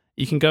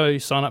 You can go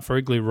sign up for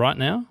Igloo right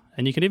now,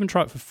 and you can even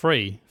try it for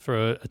free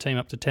for a team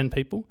up to 10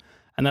 people,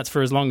 and that's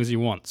for as long as you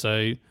want.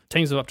 So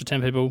teams of up to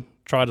 10 people,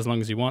 try it as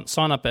long as you want.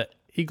 Sign up at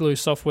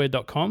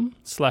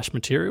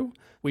igloosoftware.com/material.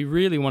 We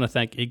really want to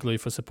thank Igloo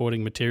for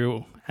supporting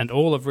Material and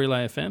all of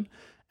Relay FM,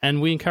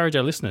 and we encourage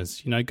our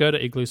listeners, go to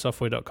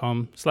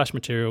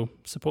igloosoftware.com/material,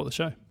 support the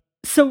show.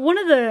 So one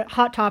of the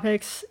hot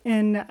topics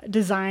in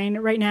design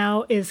right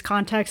now is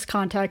context.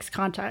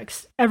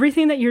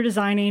 Everything that you're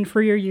designing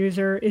for your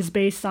user is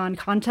based on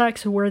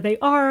context, where they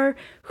are,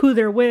 who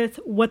they're with,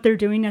 what they're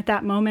doing at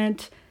that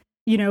moment.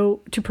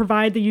 To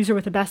provide the user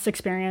with the best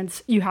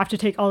experience, you have to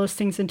take all those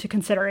things into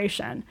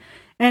consideration.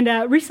 And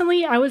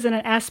recently I was in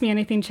an Ask Me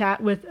Anything chat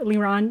with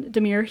Liran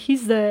Demir.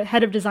 He's the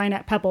head of design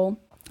at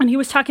Pebble. And he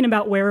was talking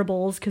about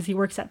wearables because he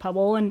works at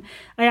Pebble. And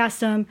I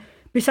asked him,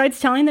 besides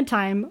telling the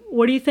time,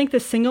 what do you think the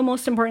single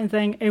most important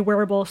thing a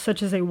wearable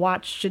such as a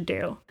watch should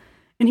do?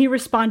 And he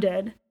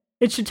responded,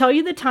 it should tell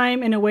you the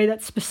time in a way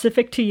that's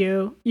specific to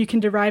you. You can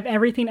derive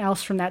everything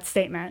else from that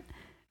statement.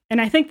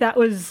 And I think that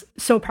was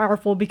so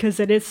powerful because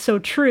it is so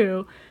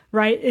true,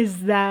 right?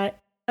 Is that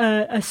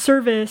a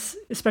service,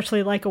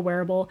 especially like a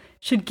wearable,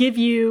 should give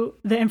you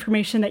the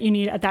information that you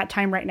need at that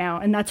time right now.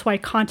 And that's why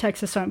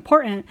context is so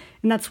important.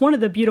 And that's one of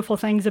the beautiful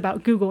things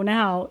about Google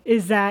now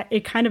is that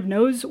it kind of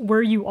knows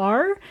where you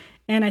are.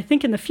 And I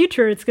think in the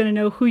future, it's going to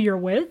know who you're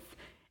with.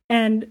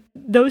 And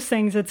those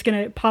things, it's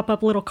going to pop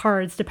up little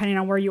cards depending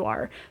on where you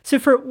are. So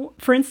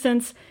for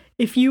instance,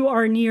 if you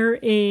are near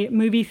a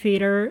movie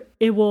theater,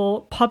 it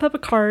will pop up a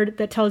card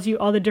that tells you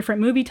all the different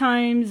movie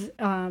times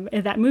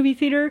at that movie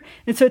theater.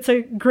 And so it's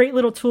a great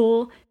little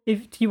tool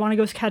if you want to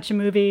go catch a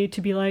movie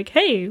to be like,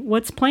 hey,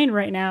 what's playing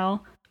right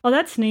now? Oh,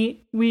 that's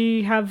neat.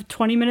 We have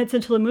 20 minutes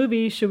into the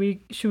movie. Should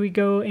we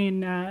go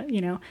and,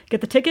 get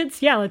the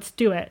tickets? Yeah, let's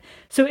do it.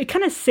 So it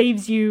kind of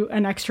saves you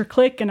an extra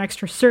click, an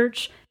extra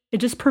search. It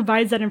just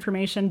provides that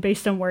information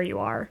based on where you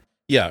are.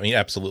 Yeah,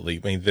 absolutely.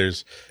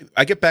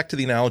 I get back to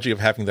the analogy of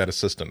having that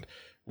assistant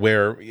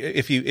where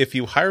if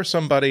you hire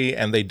somebody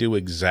and they do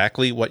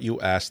exactly what you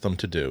ask them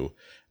to do,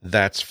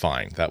 that's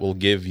fine. That will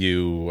give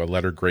you a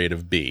letter grade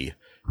of B.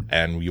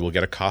 And you will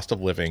get a cost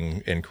of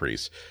living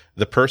increase.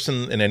 The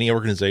person in any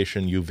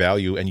organization you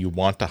value and you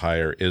want to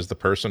hire is the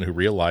person who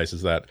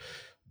realizes that,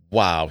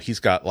 wow, he's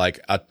got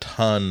like a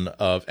ton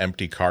of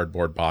empty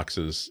cardboard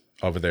boxes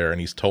over there.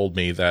 And he's told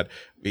me that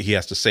he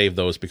has to save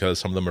those because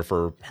some of them are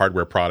for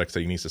hardware products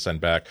that he needs to send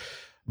back.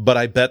 But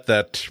I bet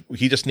that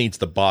he just needs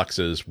the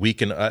boxes. We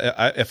can,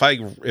 if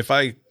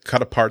I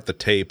cut apart the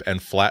tape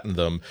and flatten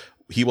them,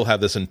 he will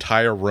have this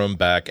entire room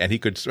back, and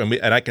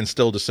I can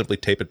still just simply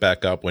tape it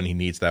back up when he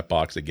needs that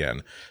box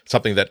again.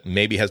 Something that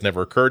maybe has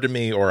never occurred to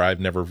me, or I've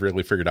never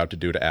really figured out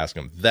to ask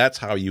him. That's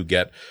how you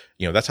get,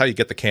 that's how you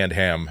get the canned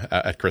ham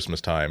at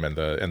Christmas time and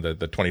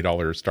the $20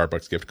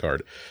 Starbucks gift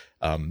card.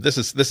 This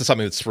is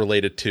something that's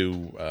related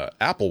to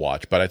Apple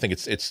Watch, but I think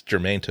it's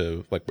germane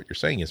to like what you're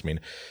saying, Yasmin.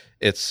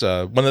 It's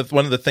one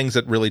of the things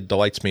that really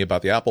delights me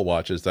about the Apple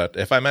Watch is that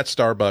if I'm at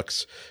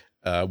Starbucks,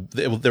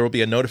 there will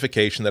be a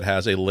notification that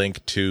has a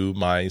link to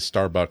my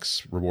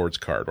Starbucks rewards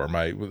card or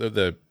my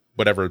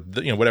whatever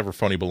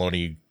phony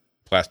baloney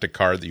plastic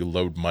card that you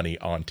load money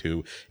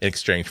onto in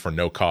exchange for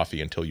no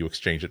coffee until you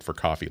exchange it for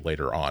coffee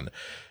later on.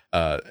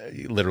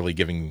 Literally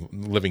giving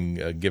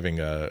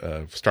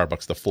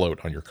Starbucks the float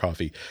on your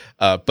coffee.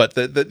 But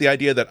the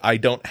idea that I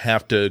don't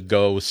have to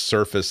go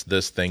surface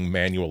this thing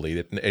manually,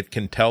 it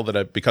can tell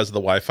that because of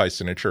the Wi-Fi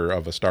signature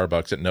of a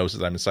Starbucks, it knows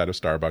that I'm inside of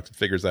Starbucks. It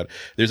figures that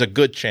there's a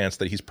good chance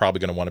that he's probably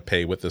going to want to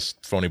pay with this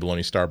phony baloney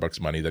Starbucks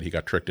money that he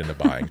got tricked into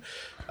buying.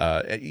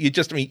 These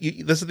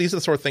are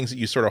the sort of things that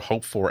you sort of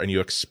hope for and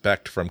you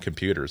expect from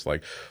computers.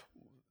 Like,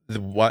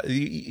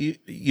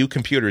 you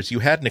computers, you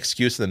had an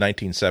excuse in the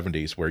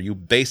 1970s where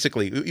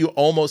you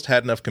almost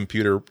had enough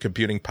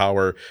computing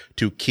power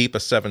to keep a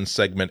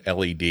 7-segment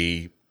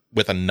LED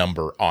with a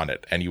number on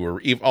it, and you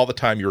were all the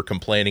time you were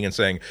complaining and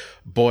saying,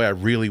 boy, I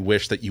really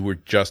wish that you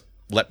would just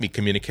let me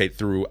communicate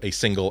through a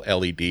single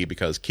LED,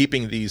 because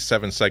keeping these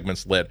 7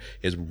 segments lit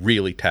is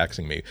really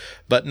taxing me.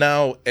 But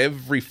now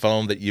every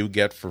phone that you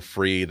get for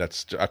free,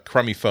 that's a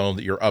crummy phone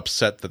that you're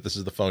upset that this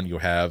is the phone you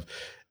have,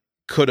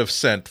 could have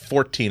sent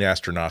 14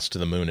 astronauts to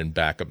the moon and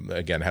back.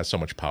 Again, has so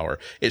much power.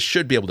 It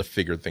should be able to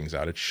figure things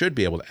out. It should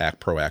be able to act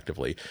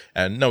proactively.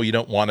 And no, you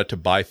don't want it to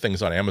buy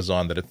things on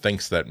Amazon that it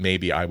thinks that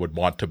maybe I would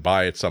want to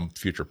buy at some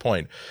future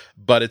point.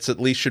 But it's at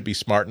least should be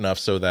smart enough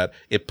so that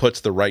it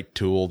puts the right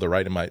tool,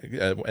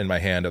 in my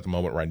hand at the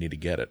moment where I need to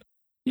get it.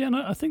 Yeah, and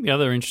I think the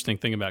other interesting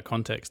thing about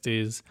context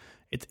is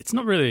it's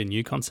not really a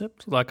new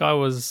concept. Like I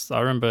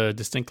remember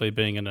distinctly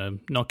being in a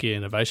Nokia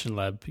Innovation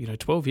Lab,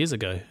 12 years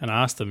ago, and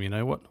I asked them,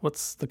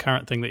 what's the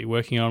current thing that you're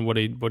working on? What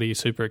are you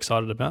super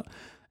excited about?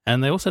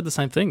 And they all said the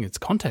same thing. It's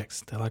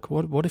context. They're like,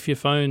 what if your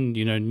phone,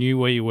 knew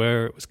where you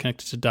were, it was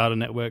connected to data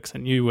networks,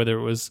 and knew whether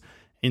it was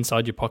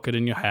inside your pocket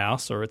in your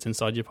house or it's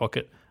inside your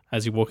pocket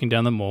as you're walking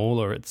down the mall,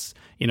 or it's,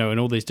 in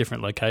all these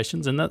different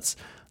locations. And that's,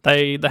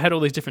 they had all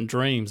these different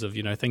dreams of,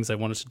 things they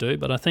wanted to do.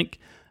 But I think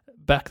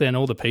back then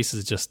all the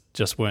pieces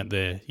just weren't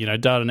there.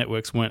 Data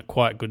networks weren't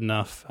quite good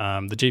enough.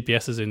 The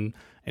GPSs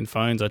in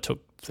phones, I took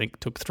 2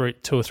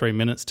 or 3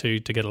 minutes to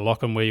get a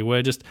lock on where you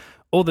were. Just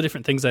all the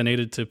different things they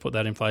needed to put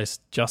that in place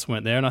just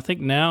weren't there. And I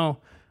think now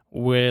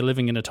we're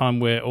living in a time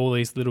where all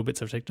these little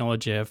bits of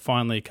technology have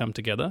finally come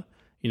together.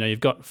 You've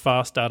got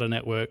fast data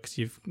networks.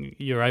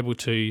 You're able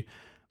to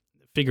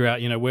figure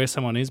out, where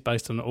someone is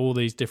based on all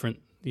these different,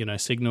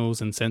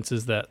 signals and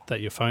sensors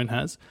that your phone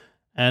has.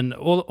 And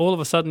all of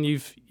a sudden you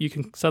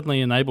can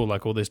suddenly enable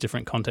like all this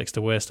different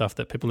context-aware stuff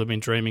that people have been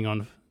dreaming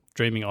of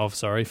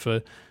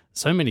for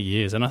so many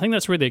years. And I think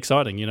that's really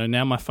exciting.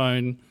 Now my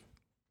phone,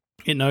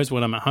 it knows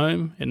when I'm at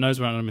home, it knows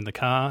when I'm in the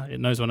car, it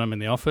knows when I'm in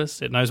the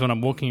office, it knows when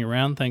I'm walking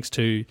around thanks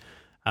to,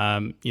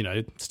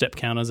 step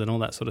counters and all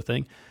that sort of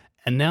thing.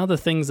 And now the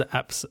things that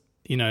apps,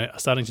 are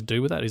starting to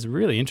do with that is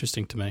really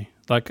interesting to me.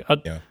 Like,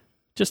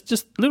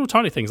 just little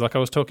tiny things. Like I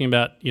was talking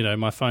about,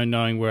 my phone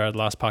knowing where I'd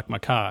last parked my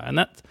car. And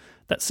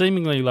that's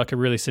seemingly like a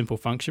really simple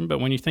function. But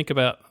when you think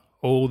about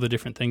all the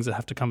different things that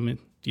have to come,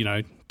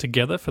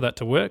 together for that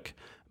to work,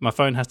 my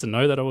phone has to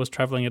know that I was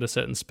traveling at a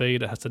certain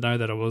speed. It has to know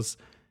that I was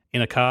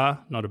in a car,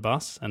 not a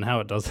bus. And how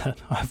it does that,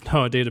 I have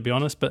no idea, to be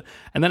honest.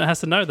 And then it has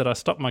to know that I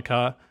stopped my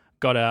car,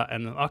 got out,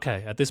 and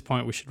okay, at this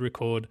point we should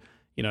record,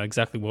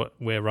 exactly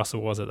where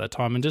Russell was at that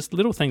time. And just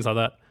little things like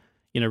that,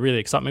 really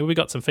excite me. We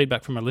got some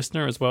feedback from a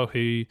listener as well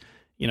who,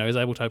 is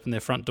able to open their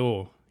front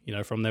door,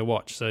 from their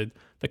watch. So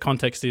the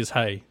context is,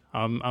 hey,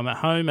 I'm at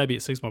home, maybe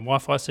it sees my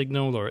Wi-Fi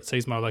signal or it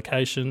sees my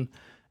location,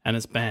 and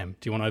it's bam,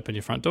 do you want to open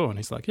your front door? And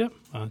he's like, yep.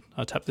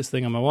 I tap this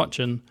thing on my watch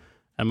and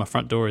my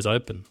front door is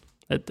open.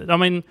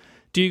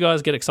 Do you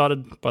guys get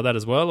excited by that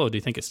as well, or do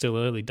you think it's still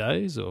early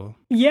days? Or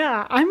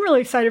Yeah, I'm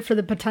really excited for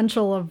the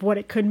potential of what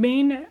it could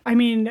mean.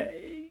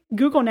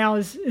 Google now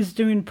is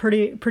doing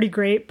pretty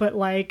great, but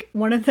like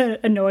one of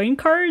the annoying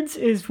cards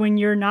is when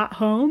you're not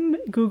home,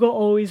 Google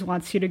always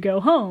wants you to go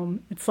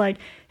home. It's like,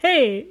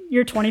 hey,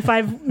 you're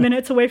 25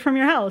 minutes away from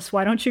your house.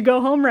 Why don't you go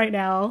home right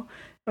now?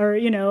 Or,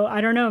 I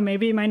don't know,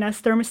 maybe my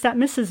Nest thermostat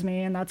misses me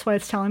and that's why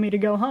it's telling me to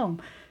go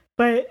home.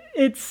 But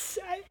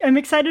I'm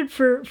excited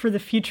for the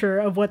future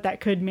of what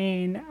that could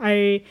mean.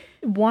 I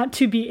want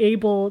to be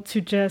able to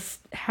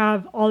just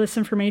have all this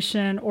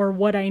information or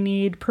what I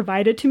need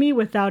provided to me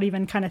without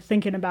even kind of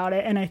thinking about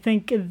it. And I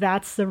think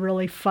that's the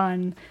really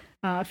fun,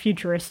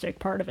 futuristic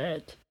part of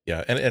it.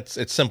 Yeah, and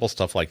it's simple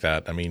stuff like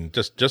that.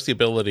 Just the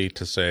ability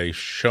to say,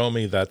 show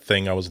me that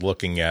thing I was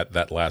looking at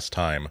that last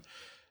time.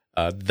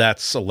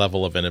 That's a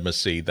level of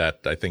intimacy that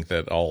I think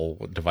that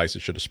all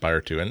devices should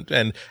aspire to.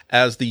 And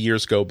as the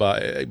years go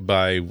by,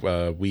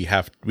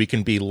 we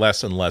can be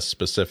less and less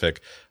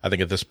specific. I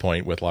think at this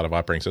point, with a lot of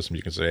operating systems,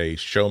 you can say,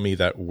 "Show me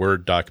that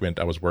Word document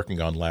I was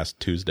working on last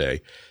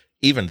Tuesday."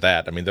 Even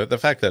that, I mean, the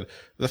fact that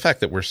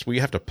we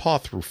have to paw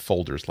through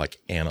folders like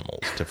animals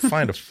to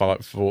find a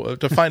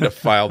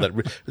file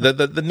that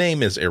the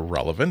name is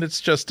irrelevant. It's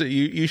just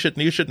you should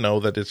know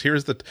that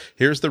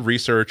here's the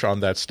research on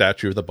that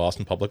statue of the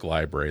Boston Public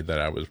Library that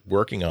I was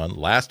working on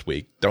last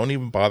week. Don't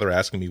even bother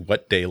asking me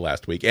what day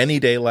last week. Any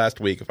day last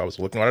week, if I was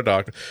working on a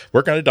document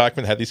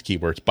that had these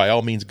keywords, by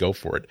all means, go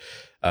for it.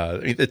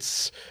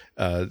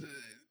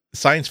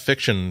 Science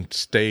fiction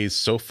stays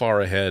so far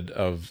ahead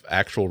of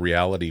actual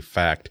reality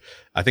fact.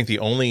 I think the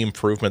only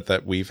improvement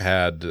that we've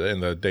had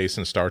in the days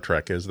since Star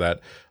Trek is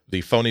that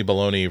the phony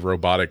baloney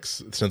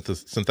robotics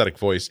synthetic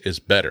voice is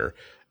better.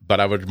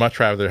 But I would much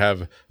rather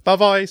have the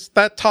voice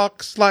that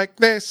talks like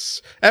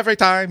this every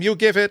time you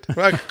give it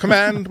a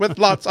command with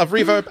lots of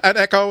reverb and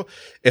echo.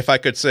 If I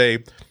could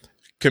say,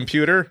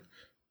 "Computer,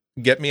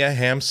 get me a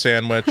ham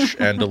sandwich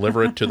and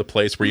deliver it to the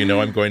place where you know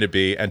I'm going to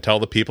be, and tell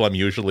the people I'm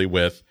usually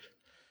with,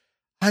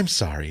 I'm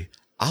sorry,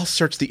 I'll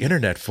search the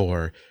internet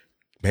for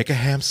make a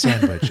ham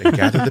sandwich and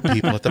gather the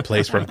people at the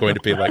place where I'm going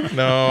to be," like,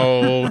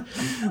 no.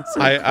 So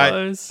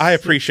I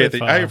appreciate so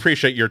that. I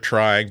appreciate you're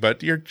trying,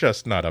 but you're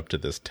just not up to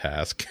this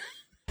task.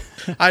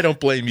 I don't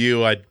blame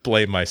you. I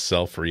blame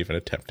myself for even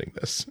attempting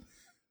this.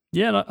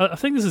 Yeah, and I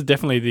think this is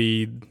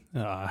definitely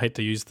I hate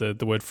to use the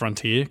word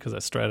frontier because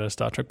that's straight out of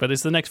Star Trek, but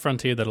it's the next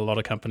frontier that a lot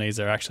of companies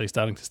are actually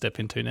starting to step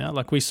into now.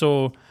 Like we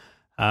saw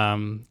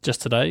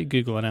just today,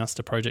 Google announced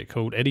a project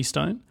called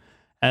Eddystone.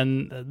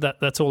 And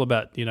that's all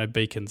about,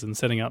 beacons and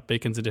setting up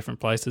beacons in different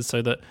places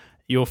so that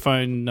your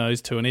phone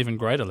knows to an even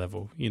greater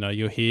level.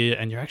 You're here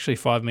and you're actually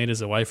 5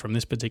 meters away from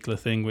this particular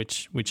thing,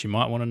 which you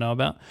might want to know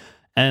about.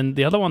 And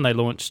the other one they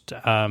launched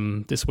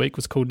this week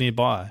was called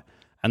Nearby.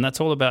 And that's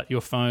all about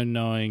your phone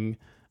knowing,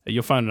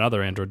 your phone and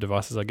other Android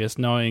devices, I guess,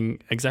 knowing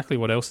exactly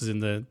what else is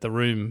in the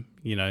room,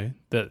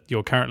 that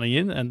you're currently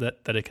in and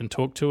that it can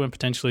talk to and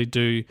potentially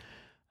do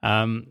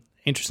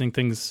interesting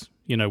things,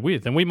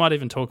 with. And we might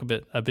even talk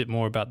a bit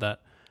more about that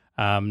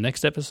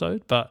next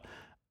episode, but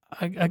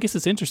I guess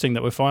it's interesting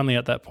that we're finally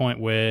at that point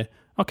where,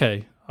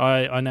 okay,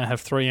 I now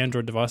have 3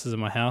 Android devices in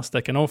my house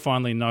that can all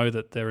finally know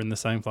that they're in the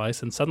same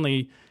place, and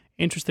suddenly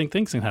interesting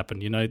things can happen.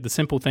 The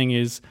simple thing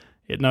is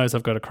it knows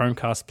I've got a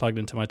Chromecast plugged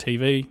into my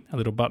TV, a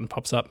little button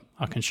pops up,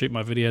 I can shoot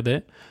my video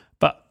there.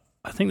 But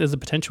I think there's a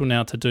potential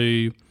now to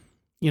do,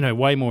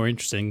 way more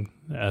interesting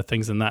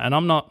things than that. And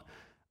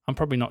I'm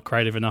probably not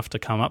creative enough to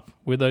come up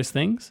with those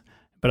things,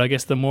 but I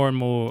guess the more and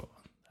more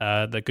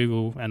that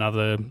Google and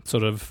other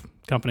sort of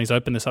companies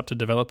open this up to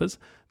developers,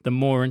 the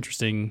more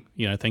interesting,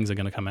 things are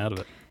going to come out of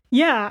it.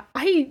 Yeah,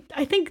 I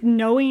think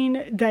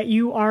knowing that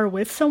you are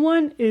with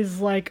someone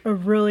is like a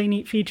really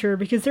neat feature,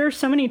 because there are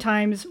so many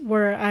times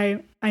where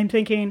I'm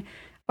thinking,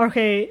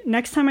 okay,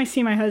 next time I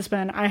see my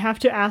husband, I have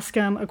to ask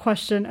him a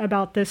question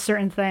about this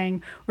certain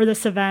thing or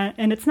this event.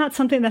 And it's not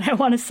something that I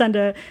want to send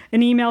an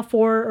email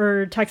for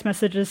or text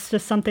message. It's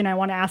just something I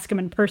want to ask him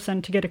in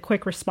person to get a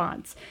quick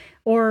response.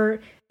 Or,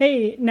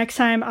 hey, next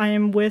time I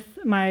am with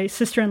my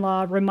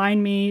sister-in-law,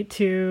 remind me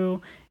to,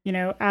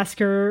 ask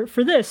her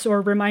for this,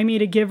 or remind me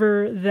to give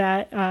her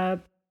that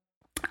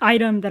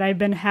item that I've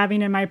been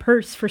having in my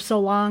purse for so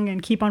long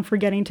and keep on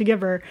forgetting to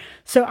give her.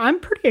 So I'm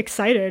pretty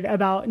excited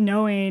about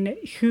knowing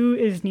who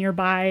is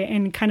nearby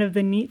and kind of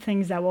the neat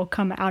things that will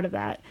come out of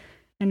that.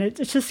 And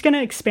it's just going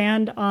to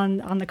expand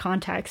on the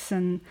context,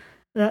 and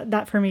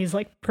that for me is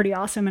like pretty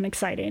awesome and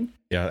exciting.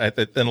 Yeah,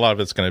 and a lot of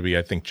it's going to be,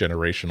 I think,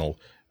 generational.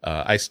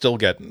 I still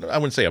get, I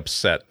wouldn't say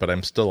upset, but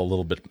I'm still a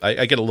little bit,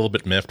 I get a little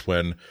bit miffed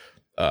when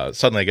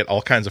suddenly I get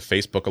all kinds of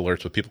Facebook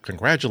alerts with people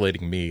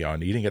congratulating me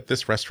on eating at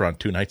this restaurant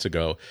 2 nights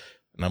ago.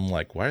 And I'm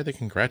like, why are they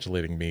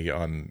congratulating me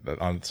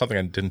on something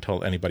I didn't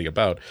tell anybody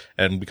about?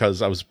 And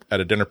because I was at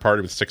a dinner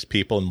party with 6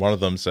 people, and one of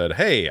them said,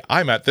 hey,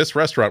 I'm at this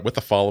restaurant with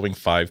the following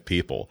 5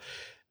 people.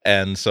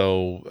 And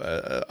so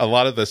a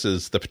lot of this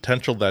is the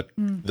potential that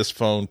this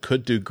phone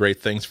could do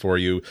great things for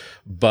you,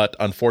 but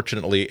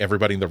unfortunately,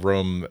 everybody in the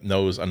room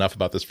knows enough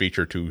about this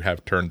feature to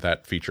have turned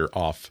that feature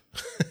off.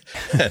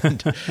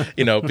 And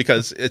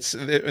because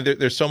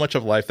there's so much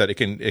of life that it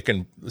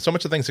can so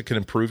much of things that can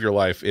improve your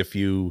life if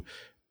you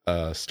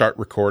start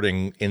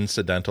recording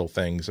incidental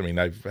things. I mean,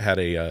 I've had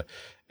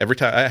every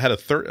time I had a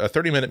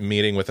 30-minute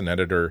meeting with an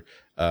editor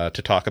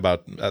to talk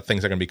about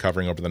things I'm going to be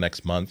covering over the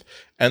next month.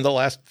 And the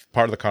last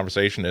part of the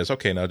conversation is,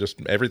 okay, now just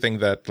everything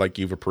that like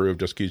you've approved,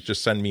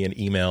 just send me an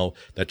email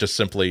that just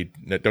simply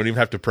don't even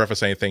have to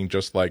preface anything,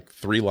 just like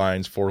 3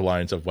 lines, 4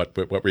 lines of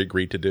what we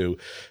agreed to do.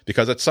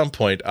 Because at some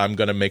point I'm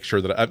going to make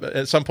sure that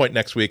at some point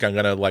next week, I'm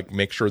going to like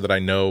make sure that I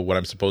know what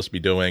I'm supposed to be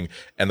doing.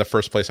 And the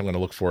first place I'm going to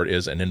look for it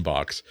is an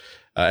inbox.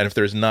 And if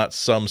there's not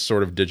some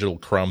sort of digital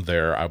crumb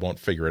there, I won't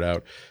figure it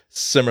out.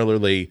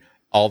 Similarly,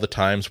 all the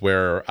times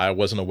where I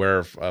wasn't aware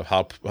of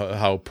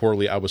how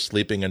poorly I was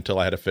sleeping until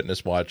I had a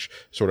fitness watch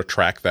sort of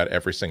track that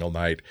every single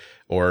night,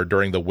 or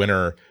during the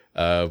winter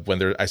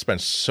when I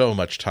spent so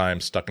much time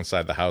stuck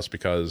inside the house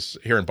because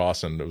here in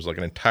Boston, it was like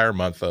an entire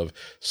month of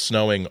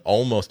snowing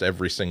almost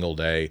every single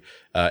day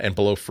and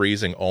below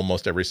freezing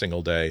almost every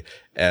single day.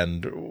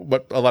 And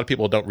what a lot of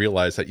people don't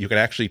realize that you can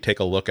actually take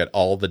a look at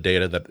all the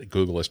data that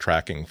Google is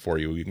tracking for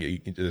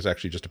you. There's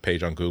actually just a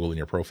page on Google in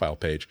your profile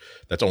page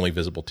that's only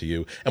visible to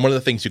you. And one of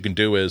the things you can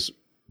do is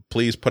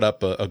please put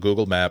up a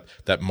Google map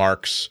that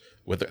marks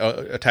with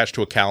attached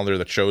to a calendar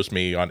that shows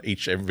me on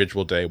each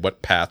individual day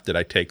what path did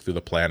I take through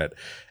the planet.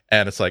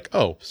 And it's like,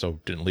 oh, so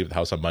didn't leave the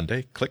house on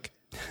Monday, click.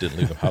 Didn't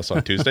leave the house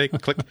on Tuesday,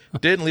 click.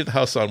 Didn't leave the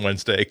house on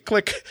Wednesday,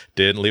 click.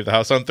 Didn't leave the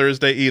house on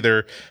Thursday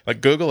either.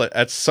 Like Google it.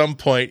 At some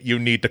point, you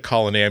need to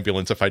call an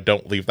ambulance if I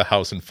don't leave the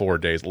house in 4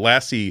 days.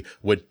 Lassie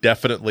would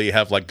definitely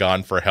have like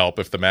gone for help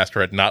if the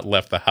master had not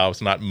left the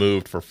house, not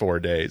moved for 4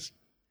 days.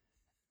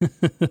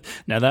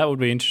 Now that would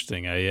be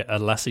interesting. A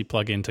Lassie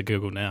plug-in to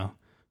Google Now.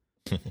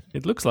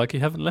 It looks like you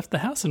haven't left the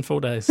house in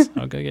 4 days.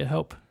 I'll go get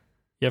help.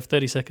 You have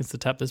 30 seconds to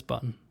tap this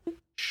button.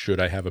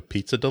 Should I have a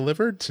pizza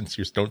delivered since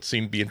you don't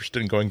seem to be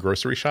interested in going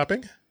grocery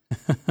shopping?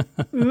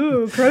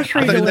 Ooh,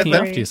 grocery delivery. Looking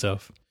after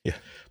yourself. Yeah,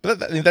 but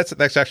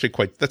that's actually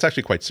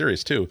quite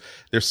serious too.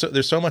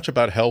 There's so much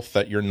about health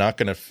that you're not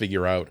going to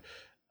figure out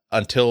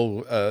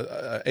until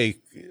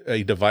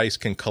a device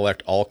can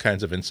collect all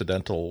kinds of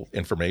incidental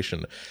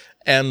information.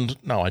 And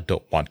now I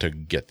don't want to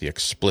get the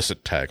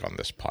explicit tag on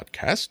this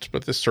podcast,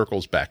 but this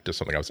circles back to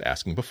something I was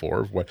asking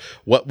before.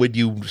 What would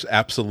you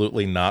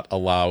absolutely not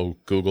allow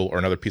Google or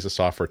another piece of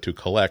software to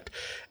collect?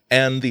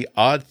 And the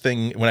odd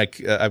thing, when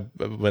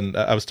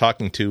I was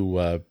talking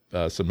to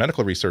some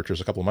medical researchers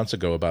a couple of months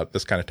ago about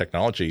this kind of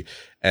technology,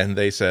 and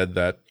they said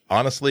that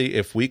honestly,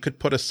 if we could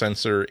put a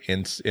sensor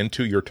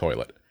into your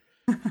toilet,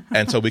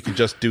 and so we could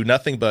just do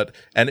nothing but,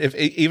 and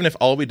even if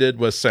all we did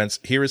was sense,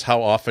 here is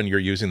how often you're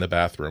using the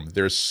bathroom,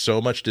 there's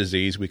so much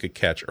disease we could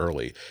catch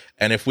early.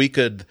 And if we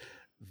could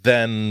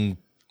then,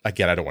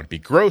 again, I don't want to be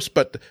gross,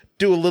 but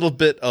do a little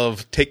bit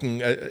of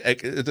taking,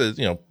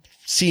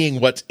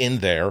 seeing what's in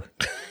there.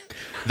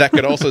 That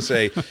could also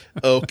say,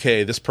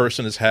 okay, this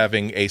person is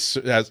having this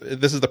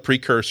is the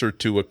precursor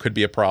to what could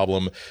be a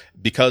problem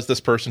because this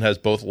person has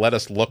both let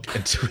us look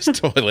into his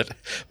toilet,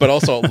 but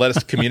also let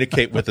us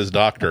communicate with his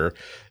doctor.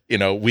 You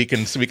know, we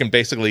can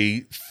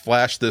basically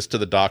flash this to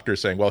the doctor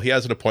saying, well, he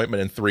has an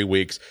appointment in 3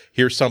 weeks.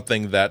 Here's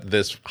something that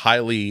this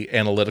highly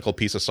analytical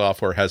piece of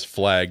software has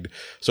flagged.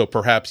 So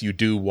perhaps you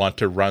do want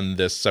to run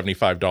this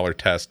 $75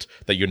 test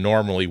that you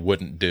normally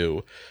wouldn't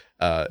do.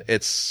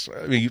 If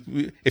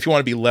you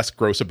want to be less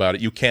gross about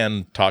it, you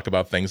can talk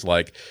about things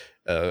like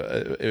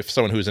if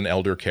someone who's in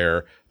elder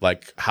care,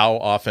 like how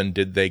often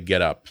did they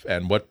get up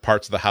and what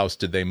parts of the house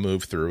did they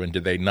move through and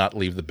did they not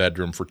leave the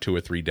bedroom for 2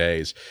 or 3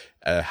 days?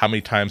 How many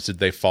times did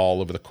they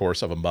fall over the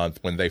course of a month?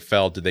 When they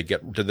fell,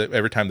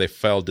 every time they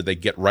fell, did they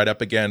get right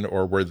up again,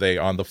 or were they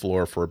on the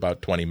floor for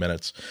about 20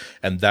 minutes?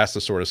 And that's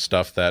the sort of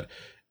stuff that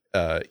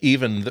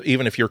even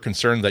if you're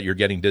concerned that you're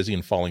getting dizzy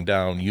and falling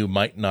down, you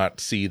might not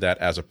see that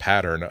as a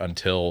pattern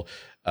until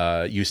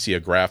you see a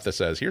graph that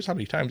says, here's how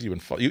many times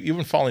you've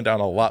been falling down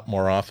a lot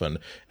more often.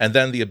 And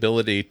then the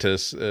ability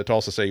to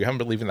also say you haven't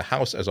been leaving the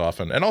house as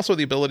often. And also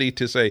the ability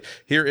to say,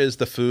 here is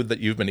the food that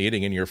you've been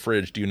eating in your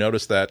fridge. Do you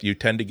notice that you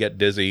tend to get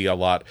dizzy a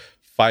lot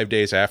 5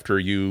 days after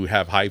you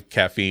have high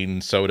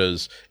caffeine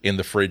sodas in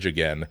the fridge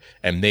again,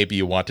 and maybe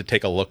you want to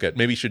take a look at,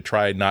 maybe you should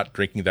try not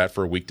drinking that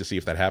for a week to see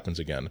if that happens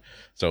again.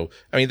 So,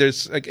 I mean,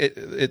 there's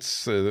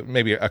it's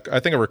maybe I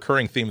think a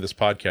recurring theme of this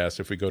podcast,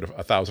 if we go to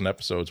 1,000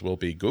 episodes, will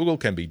be Google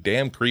can be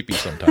damn creepy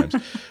sometimes.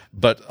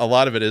 But a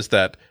lot of it is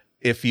that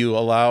if you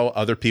allow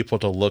other people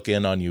to look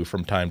in on you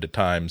from time to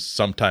time,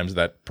 sometimes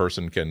that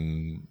person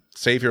can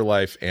save your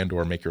life and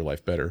or make your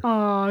life better.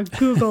 Aw,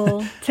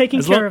 Google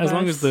taking care of us. As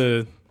long as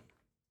the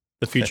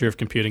future of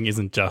computing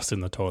isn't just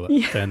in the toilet,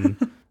 then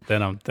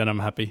I'm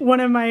happy. One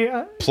of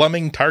my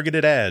plumbing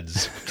targeted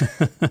ads.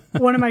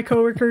 One of my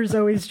coworkers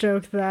always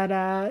joked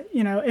that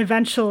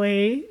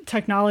eventually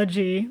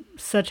technology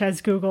such as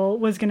Google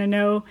was going to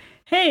know,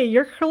 hey,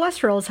 your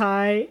cholesterol's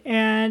high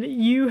and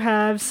you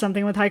have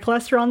something with high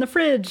cholesterol in the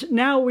fridge.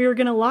 Now we are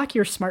going to lock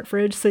your smart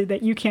fridge so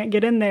that you can't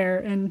get in there.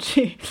 And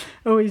she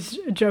always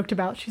joked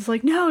about, she's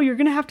like, no, you're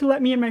going to have to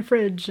let me in my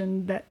fridge.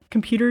 And that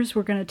computers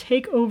were going to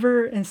take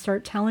over and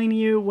start telling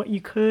you what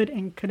you could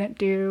and couldn't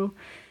do.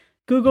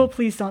 Google,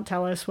 please don't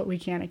tell us what we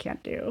can and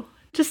can't do.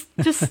 Just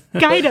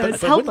guide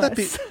us, help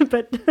us.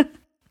 But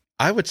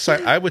I would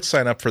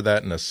sign up for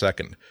that in a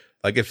second.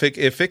 Like if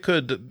it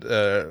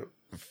could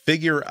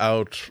figure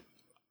out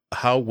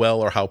how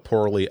well or how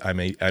poorly I'm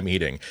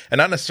eating, and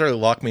not necessarily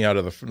not me out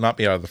of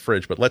the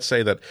fridge, but let's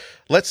say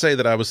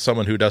that I was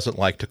someone who doesn't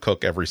like to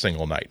cook every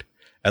single night,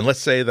 And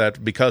let's say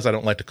that because I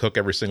don't like to cook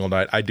every single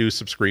night, I do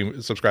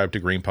subscribe to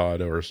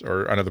GreenPod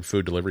or another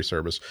food delivery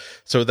service,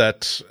 so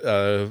that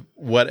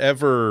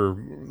whatever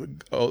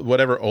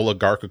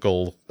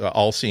oligarchical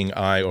all-seeing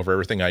eye over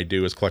everything I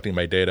do is collecting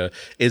my data,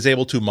 is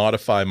able to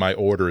modify my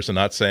orders and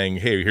not saying,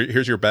 hey,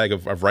 here's your bag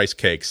of rice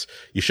cakes.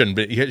 You shouldn't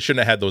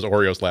have had those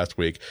Oreos last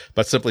week,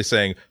 but simply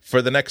saying,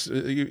 for the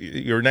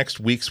your next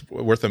week's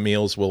worth of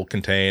meals will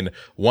contain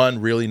one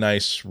really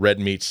nice red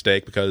meat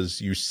steak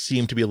because you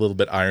seem to be a little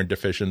bit iron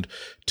deficient.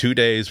 2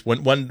 days,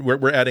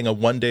 we're adding a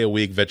 1 day a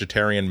week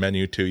vegetarian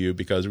menu to you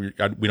because we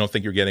don't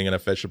think you're getting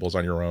enough vegetables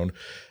on your own.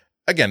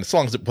 Again, as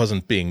long as it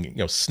wasn't being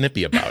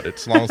snippy about it,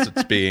 as long as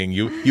it's being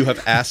you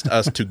have asked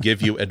us to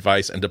give you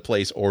advice and to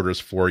place orders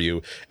for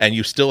you, and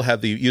you still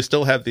have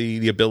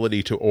the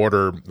ability to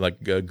order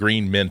like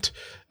green mint,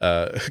 key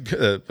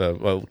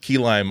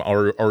lime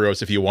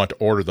Oreos if you want to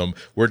order them.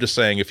 We're just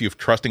saying, if you're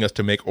trusting us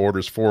to make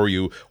orders for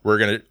you, we're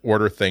going to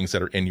order things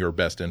that are in your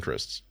best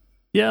interests.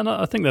 Yeah, and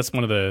I think that's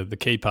one of the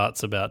key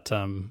parts about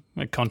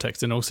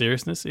context, in all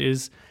seriousness,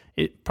 is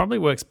it probably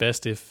works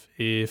best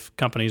if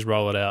companies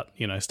roll it out,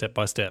 step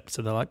by step.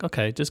 So they're like,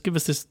 okay, just give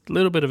us this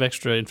little bit of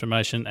extra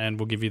information and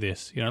we'll give you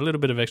this. A little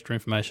bit of extra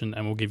information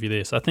and we'll give you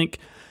this. I think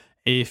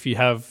if you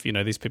have,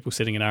 these people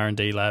sitting in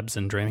R&D labs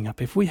and dreaming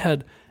up, if we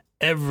had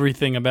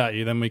everything about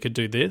you, then we could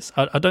do this.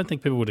 I don't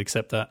think people would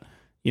accept that,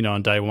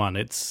 on day one.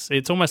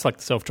 It's almost like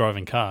the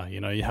self-driving car.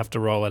 You have to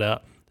roll it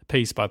out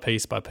piece by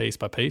piece by piece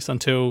by piece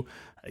until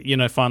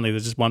finally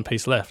there's just one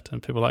piece left,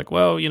 and people are like,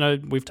 well,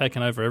 we've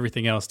taken over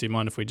everything else. Do you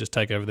mind if we just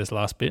take over this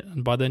last bit?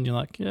 And by then you're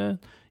like, yeah,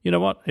 you know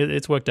what?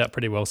 It's worked out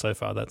pretty well so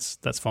far.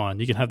 That's fine.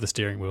 You can have the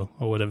steering wheel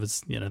or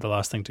whatever's the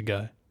last thing to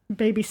go.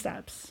 Baby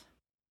steps.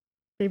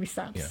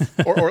 Yeah.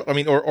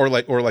 or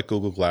like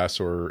Google Glass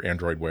or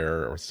Android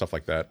Wear or stuff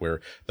like that,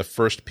 where the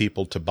first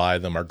people to buy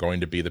them are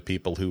going to be the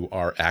people who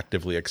are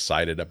actively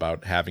excited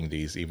about having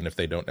these, even if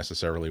they don't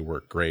necessarily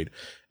work great.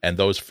 And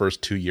those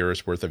first 2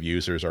 years worth of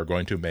users are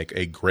going to make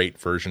a great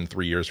version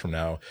 3 years from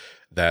now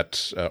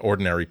that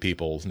ordinary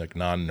people, like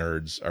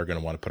non-nerds, are going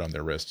to want to put on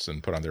their wrists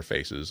and put on their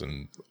faces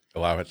and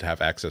allow it to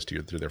have access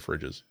to through their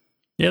fridges.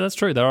 Yeah, that's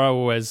true. There are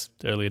always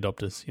early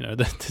adopters.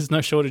 There's no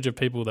shortage of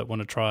people that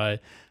want to try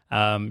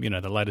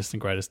the latest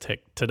and greatest tech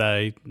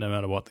today, no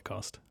matter what the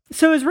cost.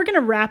 So as we're going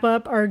to wrap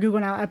up our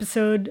Google Now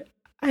episode,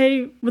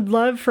 I would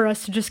love for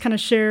us to just kind of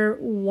share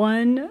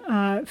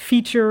one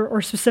feature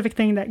or specific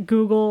thing that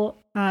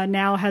Google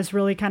Now has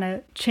really kind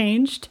of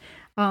changed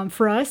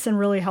for us and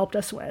really helped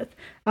us with.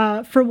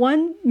 For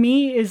one,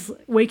 me is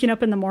waking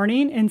up in the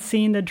morning and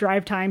seeing the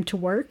drive time to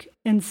work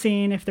and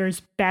seeing if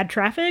there's bad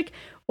traffic,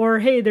 or,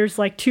 hey, there's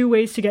like 2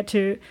 ways to get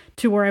to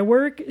where I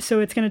work. So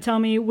it's going to tell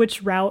me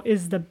which route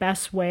is the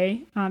best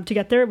way to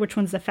get there, which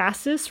one's the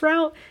fastest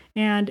route.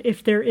 And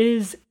if there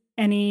is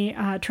any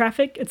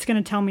traffic, it's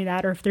going to tell me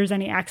that, or if there's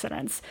any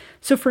accidents.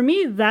 So for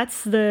me,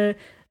 that's the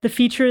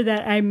feature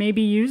that I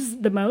maybe use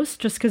the most,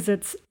 just because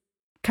it's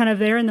kind of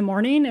there in the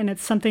morning. And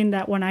it's something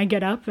that when I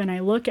get up and I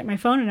look at my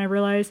phone and I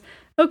realize,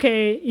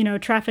 okay,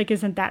 traffic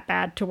isn't that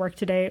bad to work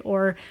today,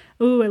 or,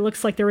 ooh, it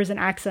looks like there was an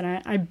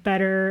accident, I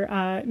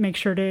better make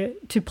sure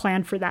to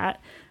plan for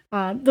that.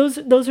 Those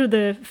are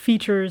the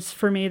features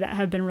for me that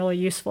have been really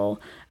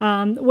useful.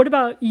 What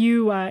about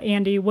you,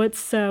 Andy?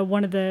 What's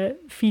one of the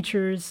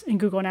features in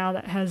Google Now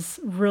that has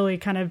really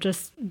kind of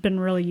just been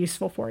really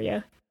useful for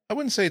you? I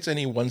wouldn't say it's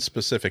any one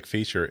specific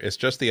feature. It's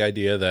just the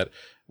idea that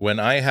when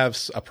I have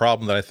a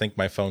problem that I think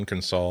my phone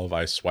can solve,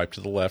 I swipe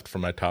to the left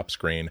from my top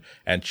screen,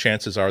 and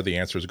chances are the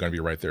answer is going to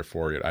be right there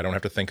for you. I don't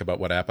have to think about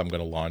what app I'm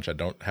going to launch. I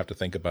don't have to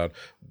think about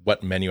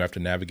what menu I have to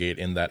navigate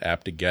in that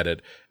app to get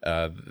it.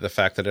 The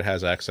fact that it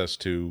has access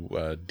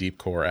to deep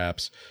core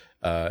apps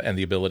and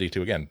the ability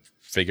to, again,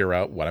 figure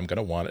out what I'm going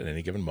to want at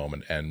any given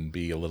moment and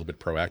be a little bit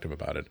proactive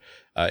about it.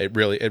 It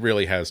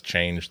really has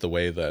changed the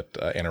way that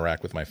I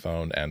interact with my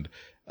phone. And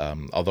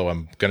although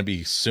I'm going to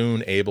be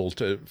soon able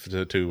to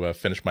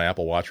finish my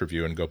Apple Watch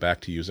review and go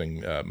back to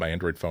using my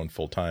Android phone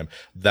full time,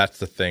 that's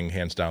the thing,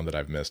 hands down, that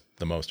I've missed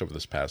the most over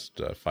this past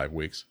 5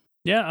 weeks.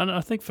 Yeah, and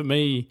I think for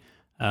me,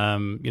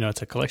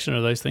 it's a collection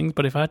of those things.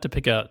 But if I had to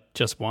pick out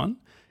just one,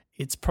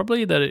 it's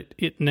probably that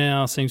it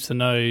now seems to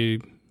know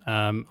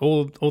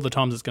all the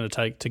times it's going to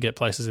take to get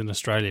places in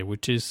Australia,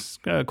 which is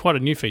quite a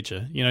new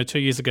feature. 2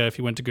 years ago, if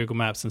you went to Google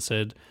Maps and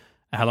said,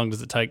 how long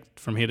does it take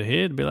from here to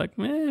here? It'd be like,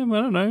 I don't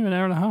know, an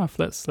hour and a half.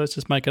 Let's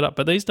just make it up.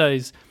 But these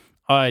days,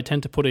 I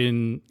tend to put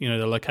in,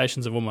 the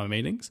locations of all my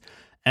meetings,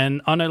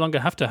 and I no longer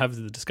have to have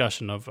the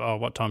discussion of,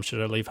 what time should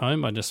I leave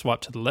home? I just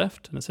swipe to the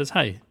left, and it says,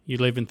 hey, you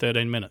leave in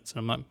 13 minutes. And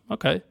I'm like,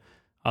 okay,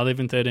 I leave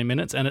in 13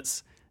 minutes, and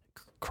it's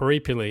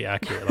creepily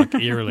accurate, like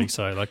eerily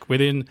so. Like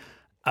within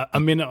a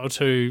minute or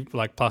two,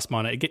 like plus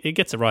minus, it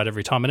gets it right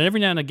every time. And every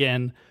now and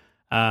again,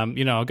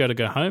 I'll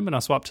go home, and I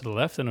swipe to the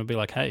left, and it'll be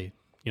like, hey,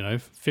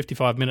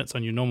 55 minutes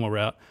on your normal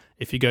route.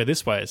 If you go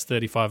this way, it's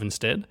 35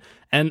 instead.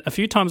 And a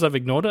few times I've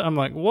ignored it. I'm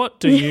like,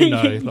 what do you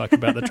know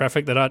about the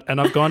traffic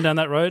and I've gone down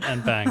that road,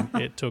 and bang,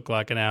 it took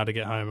like an hour to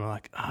get home. I'm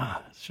like,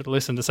 should have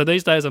listened. So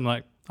these days I'm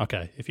like,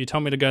 okay, if you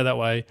tell me to go that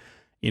way,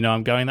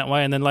 I'm going that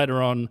way. And then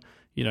later on,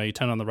 You know, you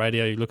turn on the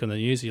radio, you look in the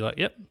news, you're like,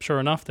 yep, sure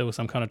enough, there was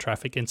some kind of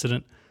traffic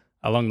incident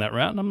along that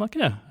route. And I'm like,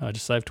 yeah, I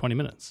just saved 20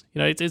 minutes. You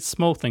know, it's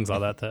small things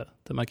like that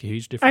make a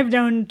huge difference. I've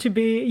known to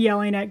be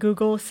yelling at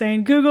Google,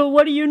 saying, Google,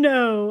 what do you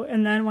know?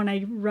 And then when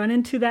I run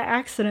into that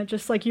accident,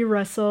 just like you,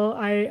 Russell,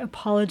 I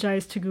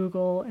apologize to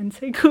Google and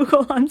say,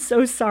 Google, I'm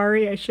so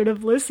sorry. I should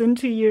have listened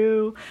to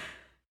you.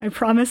 I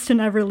promise to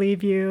never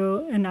leave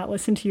you and not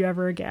listen to you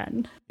ever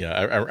again. Yeah,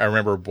 I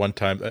remember one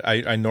time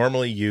I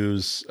normally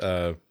use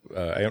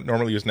Waze,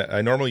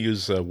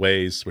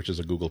 which is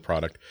a Google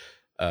product,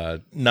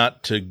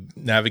 not to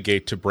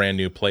navigate to brand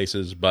new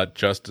places, but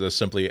just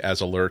simply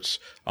as alerts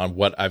on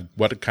what I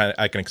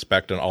can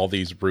expect on all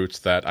these routes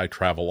that I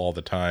travel all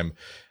the time.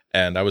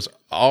 And I was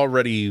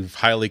already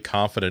highly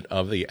confident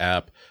of the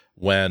app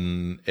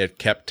when it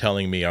kept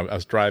telling me I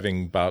was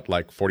driving about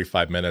like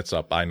 45 minutes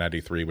up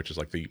I-93, which is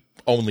like the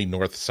only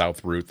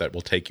north-south route that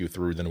will take you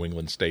through the New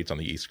England states on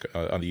the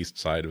east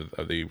side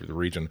of the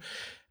region,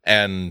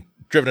 and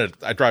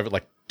I drive it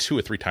like 2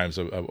 or 3 times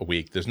a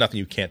week. There's nothing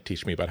you can't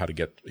teach me about how to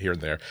get here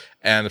and there.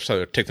 And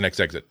so take the next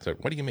exit. So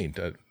what do you mean?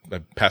 I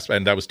passed,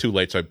 and that was too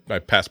late. So I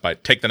passed by.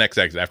 Take the next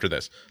exit after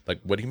this. Like,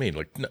 what do you mean?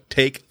 Like, no,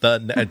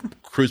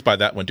 cruise by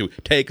that one too.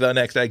 Take the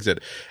next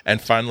exit.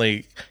 And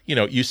finally,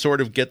 you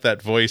sort of get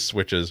that voice,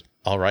 which is,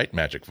 all right,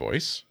 magic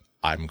voice,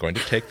 I'm going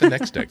to take the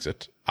next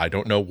exit. I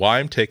don't know why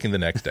I'm taking the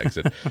next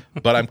exit,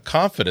 but I'm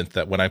confident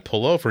that when I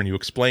pull over and you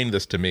explain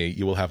this to me,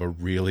 you will have a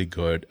really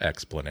good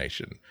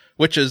explanation,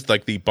 which is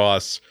like the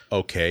boss,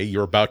 okay,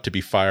 you're about to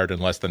be fired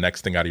unless the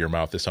next thing out of your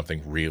mouth is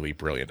something really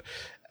brilliant.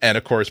 And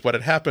of course, what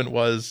had happened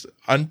was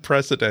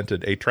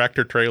unprecedented. A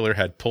tractor trailer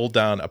had pulled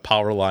down a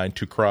power line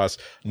to cross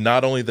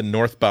not only the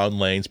northbound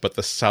lanes, but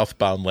the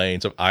southbound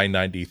lanes of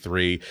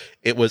I-93.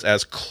 It was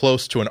as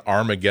close to an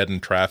Armageddon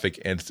traffic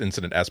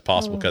incident as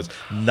possible because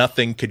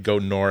nothing could go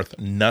north,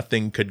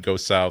 nothing could go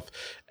south.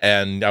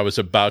 And I was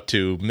about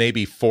to,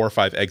 maybe 4 or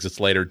 5 exits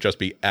later, just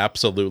be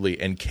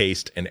absolutely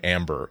encased in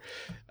amber.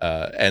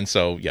 And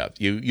so, yeah,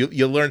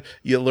 you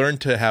learn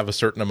to have a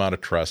certain amount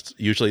of trust.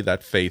 Usually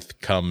that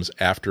faith comes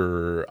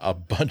after a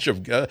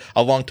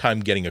long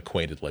time getting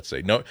acquainted, let's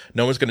say. No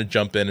one's going to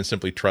jump in and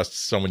simply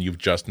trust someone you've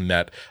just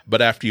met.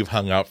 But after you've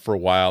hung out for a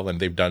while and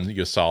they've done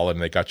you solid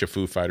and they got your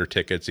Foo Fighter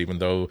tickets, even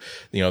though,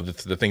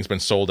 the thing's been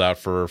sold out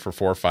for 4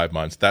 or 5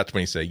 months, that's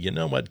when you say, you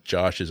know what,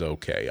 Josh is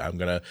okay. I'm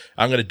going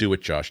to do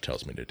what Josh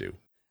tells me to do.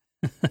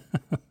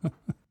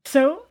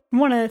 So I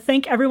want to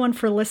thank everyone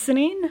for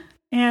listening.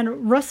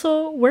 And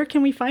Russell, where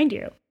can we find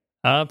you?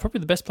 Probably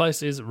the best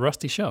place is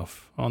Rusty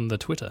Shelf on the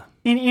Twitter.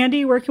 And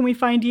Andy, where can we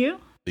find you?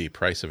 The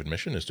price of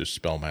admission is to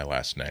spell my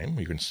last name.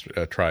 You can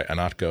try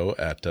Anatko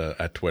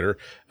at Twitter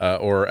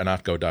or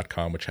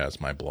anatko.com, which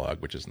has my blog,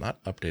 which is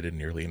not updated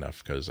nearly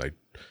enough because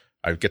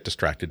I get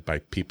distracted by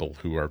people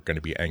who are going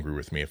to be angry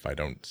with me if I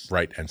don't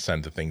write and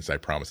send the things I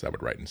promised I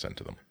would write and send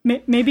to them.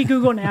 Maybe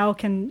Google now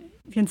can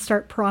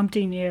start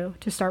prompting you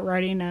to start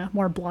writing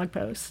more blog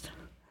posts.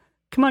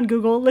 Come on,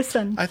 Google,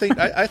 listen. I think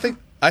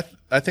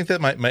that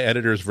my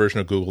editor's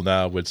version of Google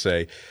now would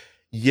say,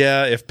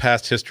 yeah, if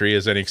past history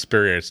is any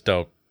experience,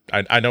 don't.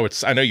 I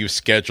know you've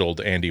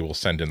scheduled Andy will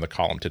send in the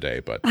column today,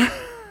 but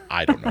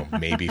I don't know,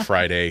 maybe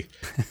Friday,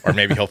 or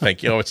maybe he'll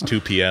think, it's 2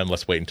 p.m.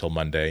 Let's wait until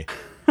Monday.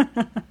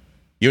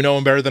 You know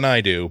him better than I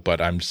do, but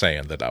I'm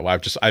saying that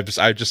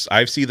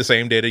I see the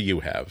same data you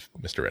have,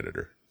 Mr.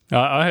 Editor.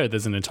 I heard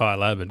there's an entire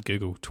lab at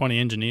Google, 20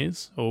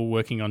 engineers, all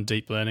working on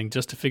deep learning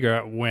just to figure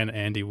out when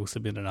Andy will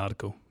submit an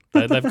article.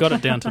 They've got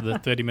it down to the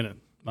 30-minute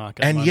mark.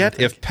 And yet,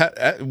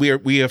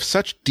 we have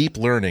such deep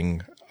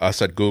learning,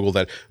 us at Google,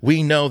 that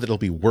we know that it'll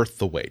be worth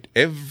the wait.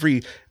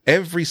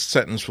 Every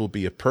sentence will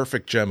be a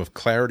perfect gem of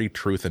clarity,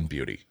 truth, and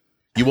beauty.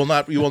 We will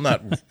not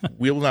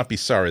be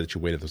sorry that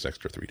you waited those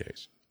extra 3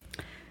 days.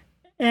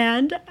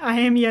 And I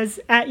am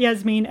at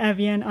Yasmin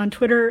Evian on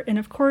Twitter. And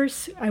of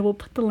course, I will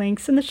put the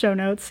links in the show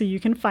notes so you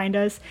can find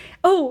us.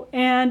 Oh,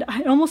 and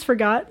I almost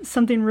forgot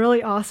something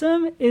really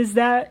awesome is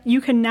that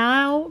you can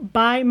now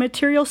buy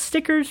material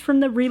stickers from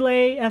the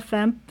Relay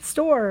FM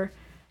store.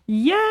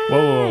 Yay!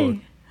 Whoa.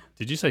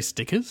 Did you say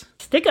stickers?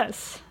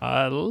 Stickers.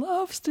 I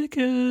love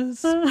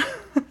stickers.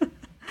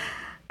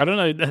 I don't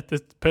know,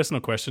 the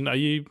personal question, are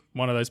you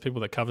one of those people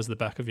that covers the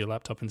back of your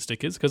laptop in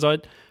stickers? Because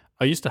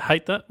I used to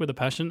hate that with a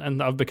passion,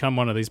 and I've become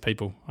one of these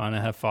people. I now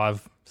have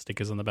 5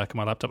 stickers on the back of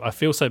my laptop. I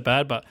feel so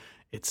bad, but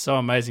it's so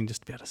amazing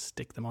just to be able to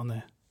stick them on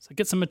there. So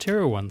get some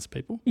material ones,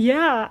 people.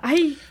 Yeah,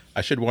 I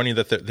should warn you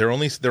that they're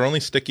only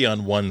sticky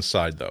on one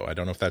side, though. I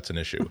don't know if that's an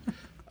issue.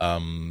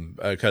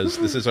 Because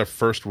this is our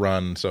first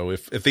run, so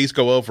if these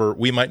go over,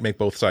 we might make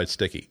both sides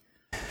sticky.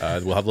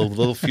 We'll have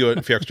a few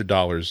extra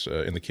dollars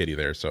in the kitty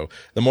there. So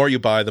the more you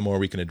buy, the more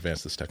we can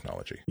advance this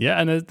technology. Yeah,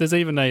 and there's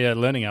even a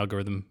learning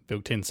algorithm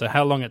built in. So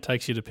how long it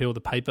takes you to peel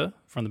the paper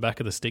from the back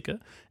of the sticker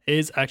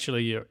is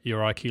actually your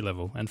IQ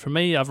level. And for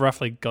me, I've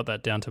roughly got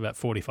that down to about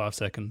 45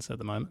 seconds at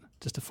the moment,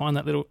 just to find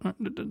that little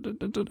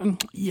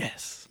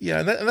yes.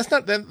 Yeah, and that's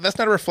not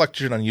a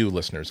reflection on you,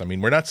 listeners. I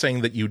mean, we're not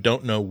saying that you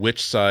don't know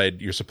which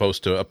side you're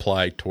supposed to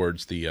apply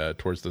towards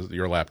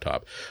your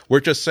laptop. We're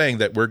just saying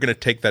that we're going to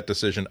take that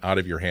decision out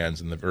of your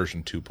hands in the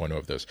version 2.0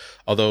 of this.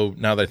 Although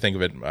now that I think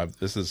of it,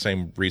 this is the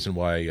same reason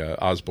why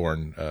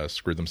Osborne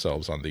screwed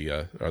themselves on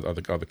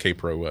the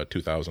K-Pro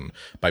 2000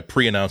 by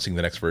pre-announcing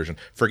the next version.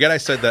 Forget I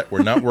said that.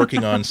 We're not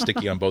working on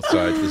sticky on both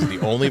sides. This is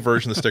the only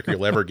version of the sticker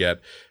you'll ever get.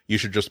 You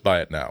should just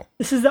buy it now.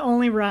 This is the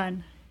only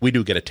run. We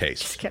do get a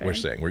taste. We're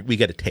saying we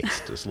get a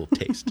taste, just a little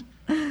taste.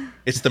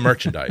 It's the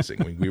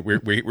merchandising.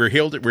 We're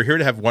here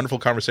to have wonderful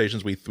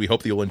conversations. We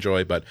hope that you'll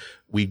enjoy, but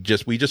we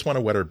just want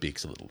to wet our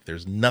beaks a little.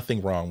 There's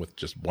nothing wrong with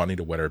just wanting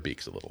to wet our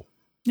beaks a little.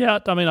 Yeah,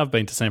 I mean, I've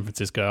been to San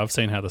Francisco. I've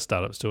seen how the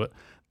startups do it.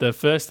 The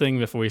first thing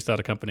before you start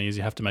a company is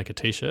you have to make a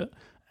T-shirt,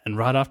 and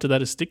right after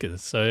that is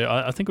stickers. So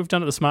I think we've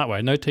done it the smart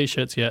way. No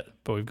T-shirts yet,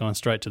 but we've gone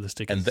straight to the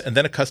stickers. And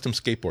then a custom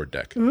skateboard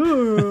deck.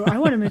 Ooh, I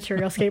want a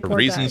material skateboard for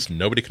reasons deck.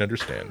 Nobody can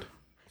understand.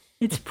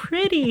 It's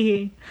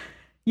pretty.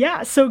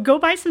 Yeah, so go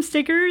buy some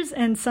stickers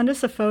and send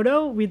us a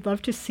photo. We'd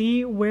love to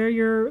see where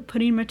you're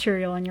putting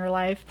material in your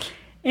life.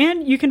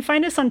 And you can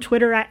find us on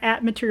Twitter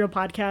at Material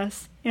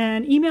Podcast,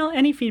 and email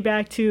any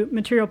feedback to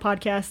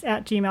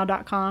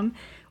materialpodcast@gmail.com,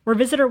 or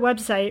visit our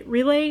website,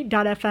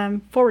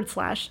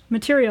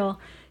 relay.fm/material.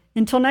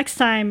 Until next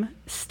time,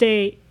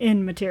 stay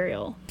in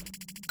material.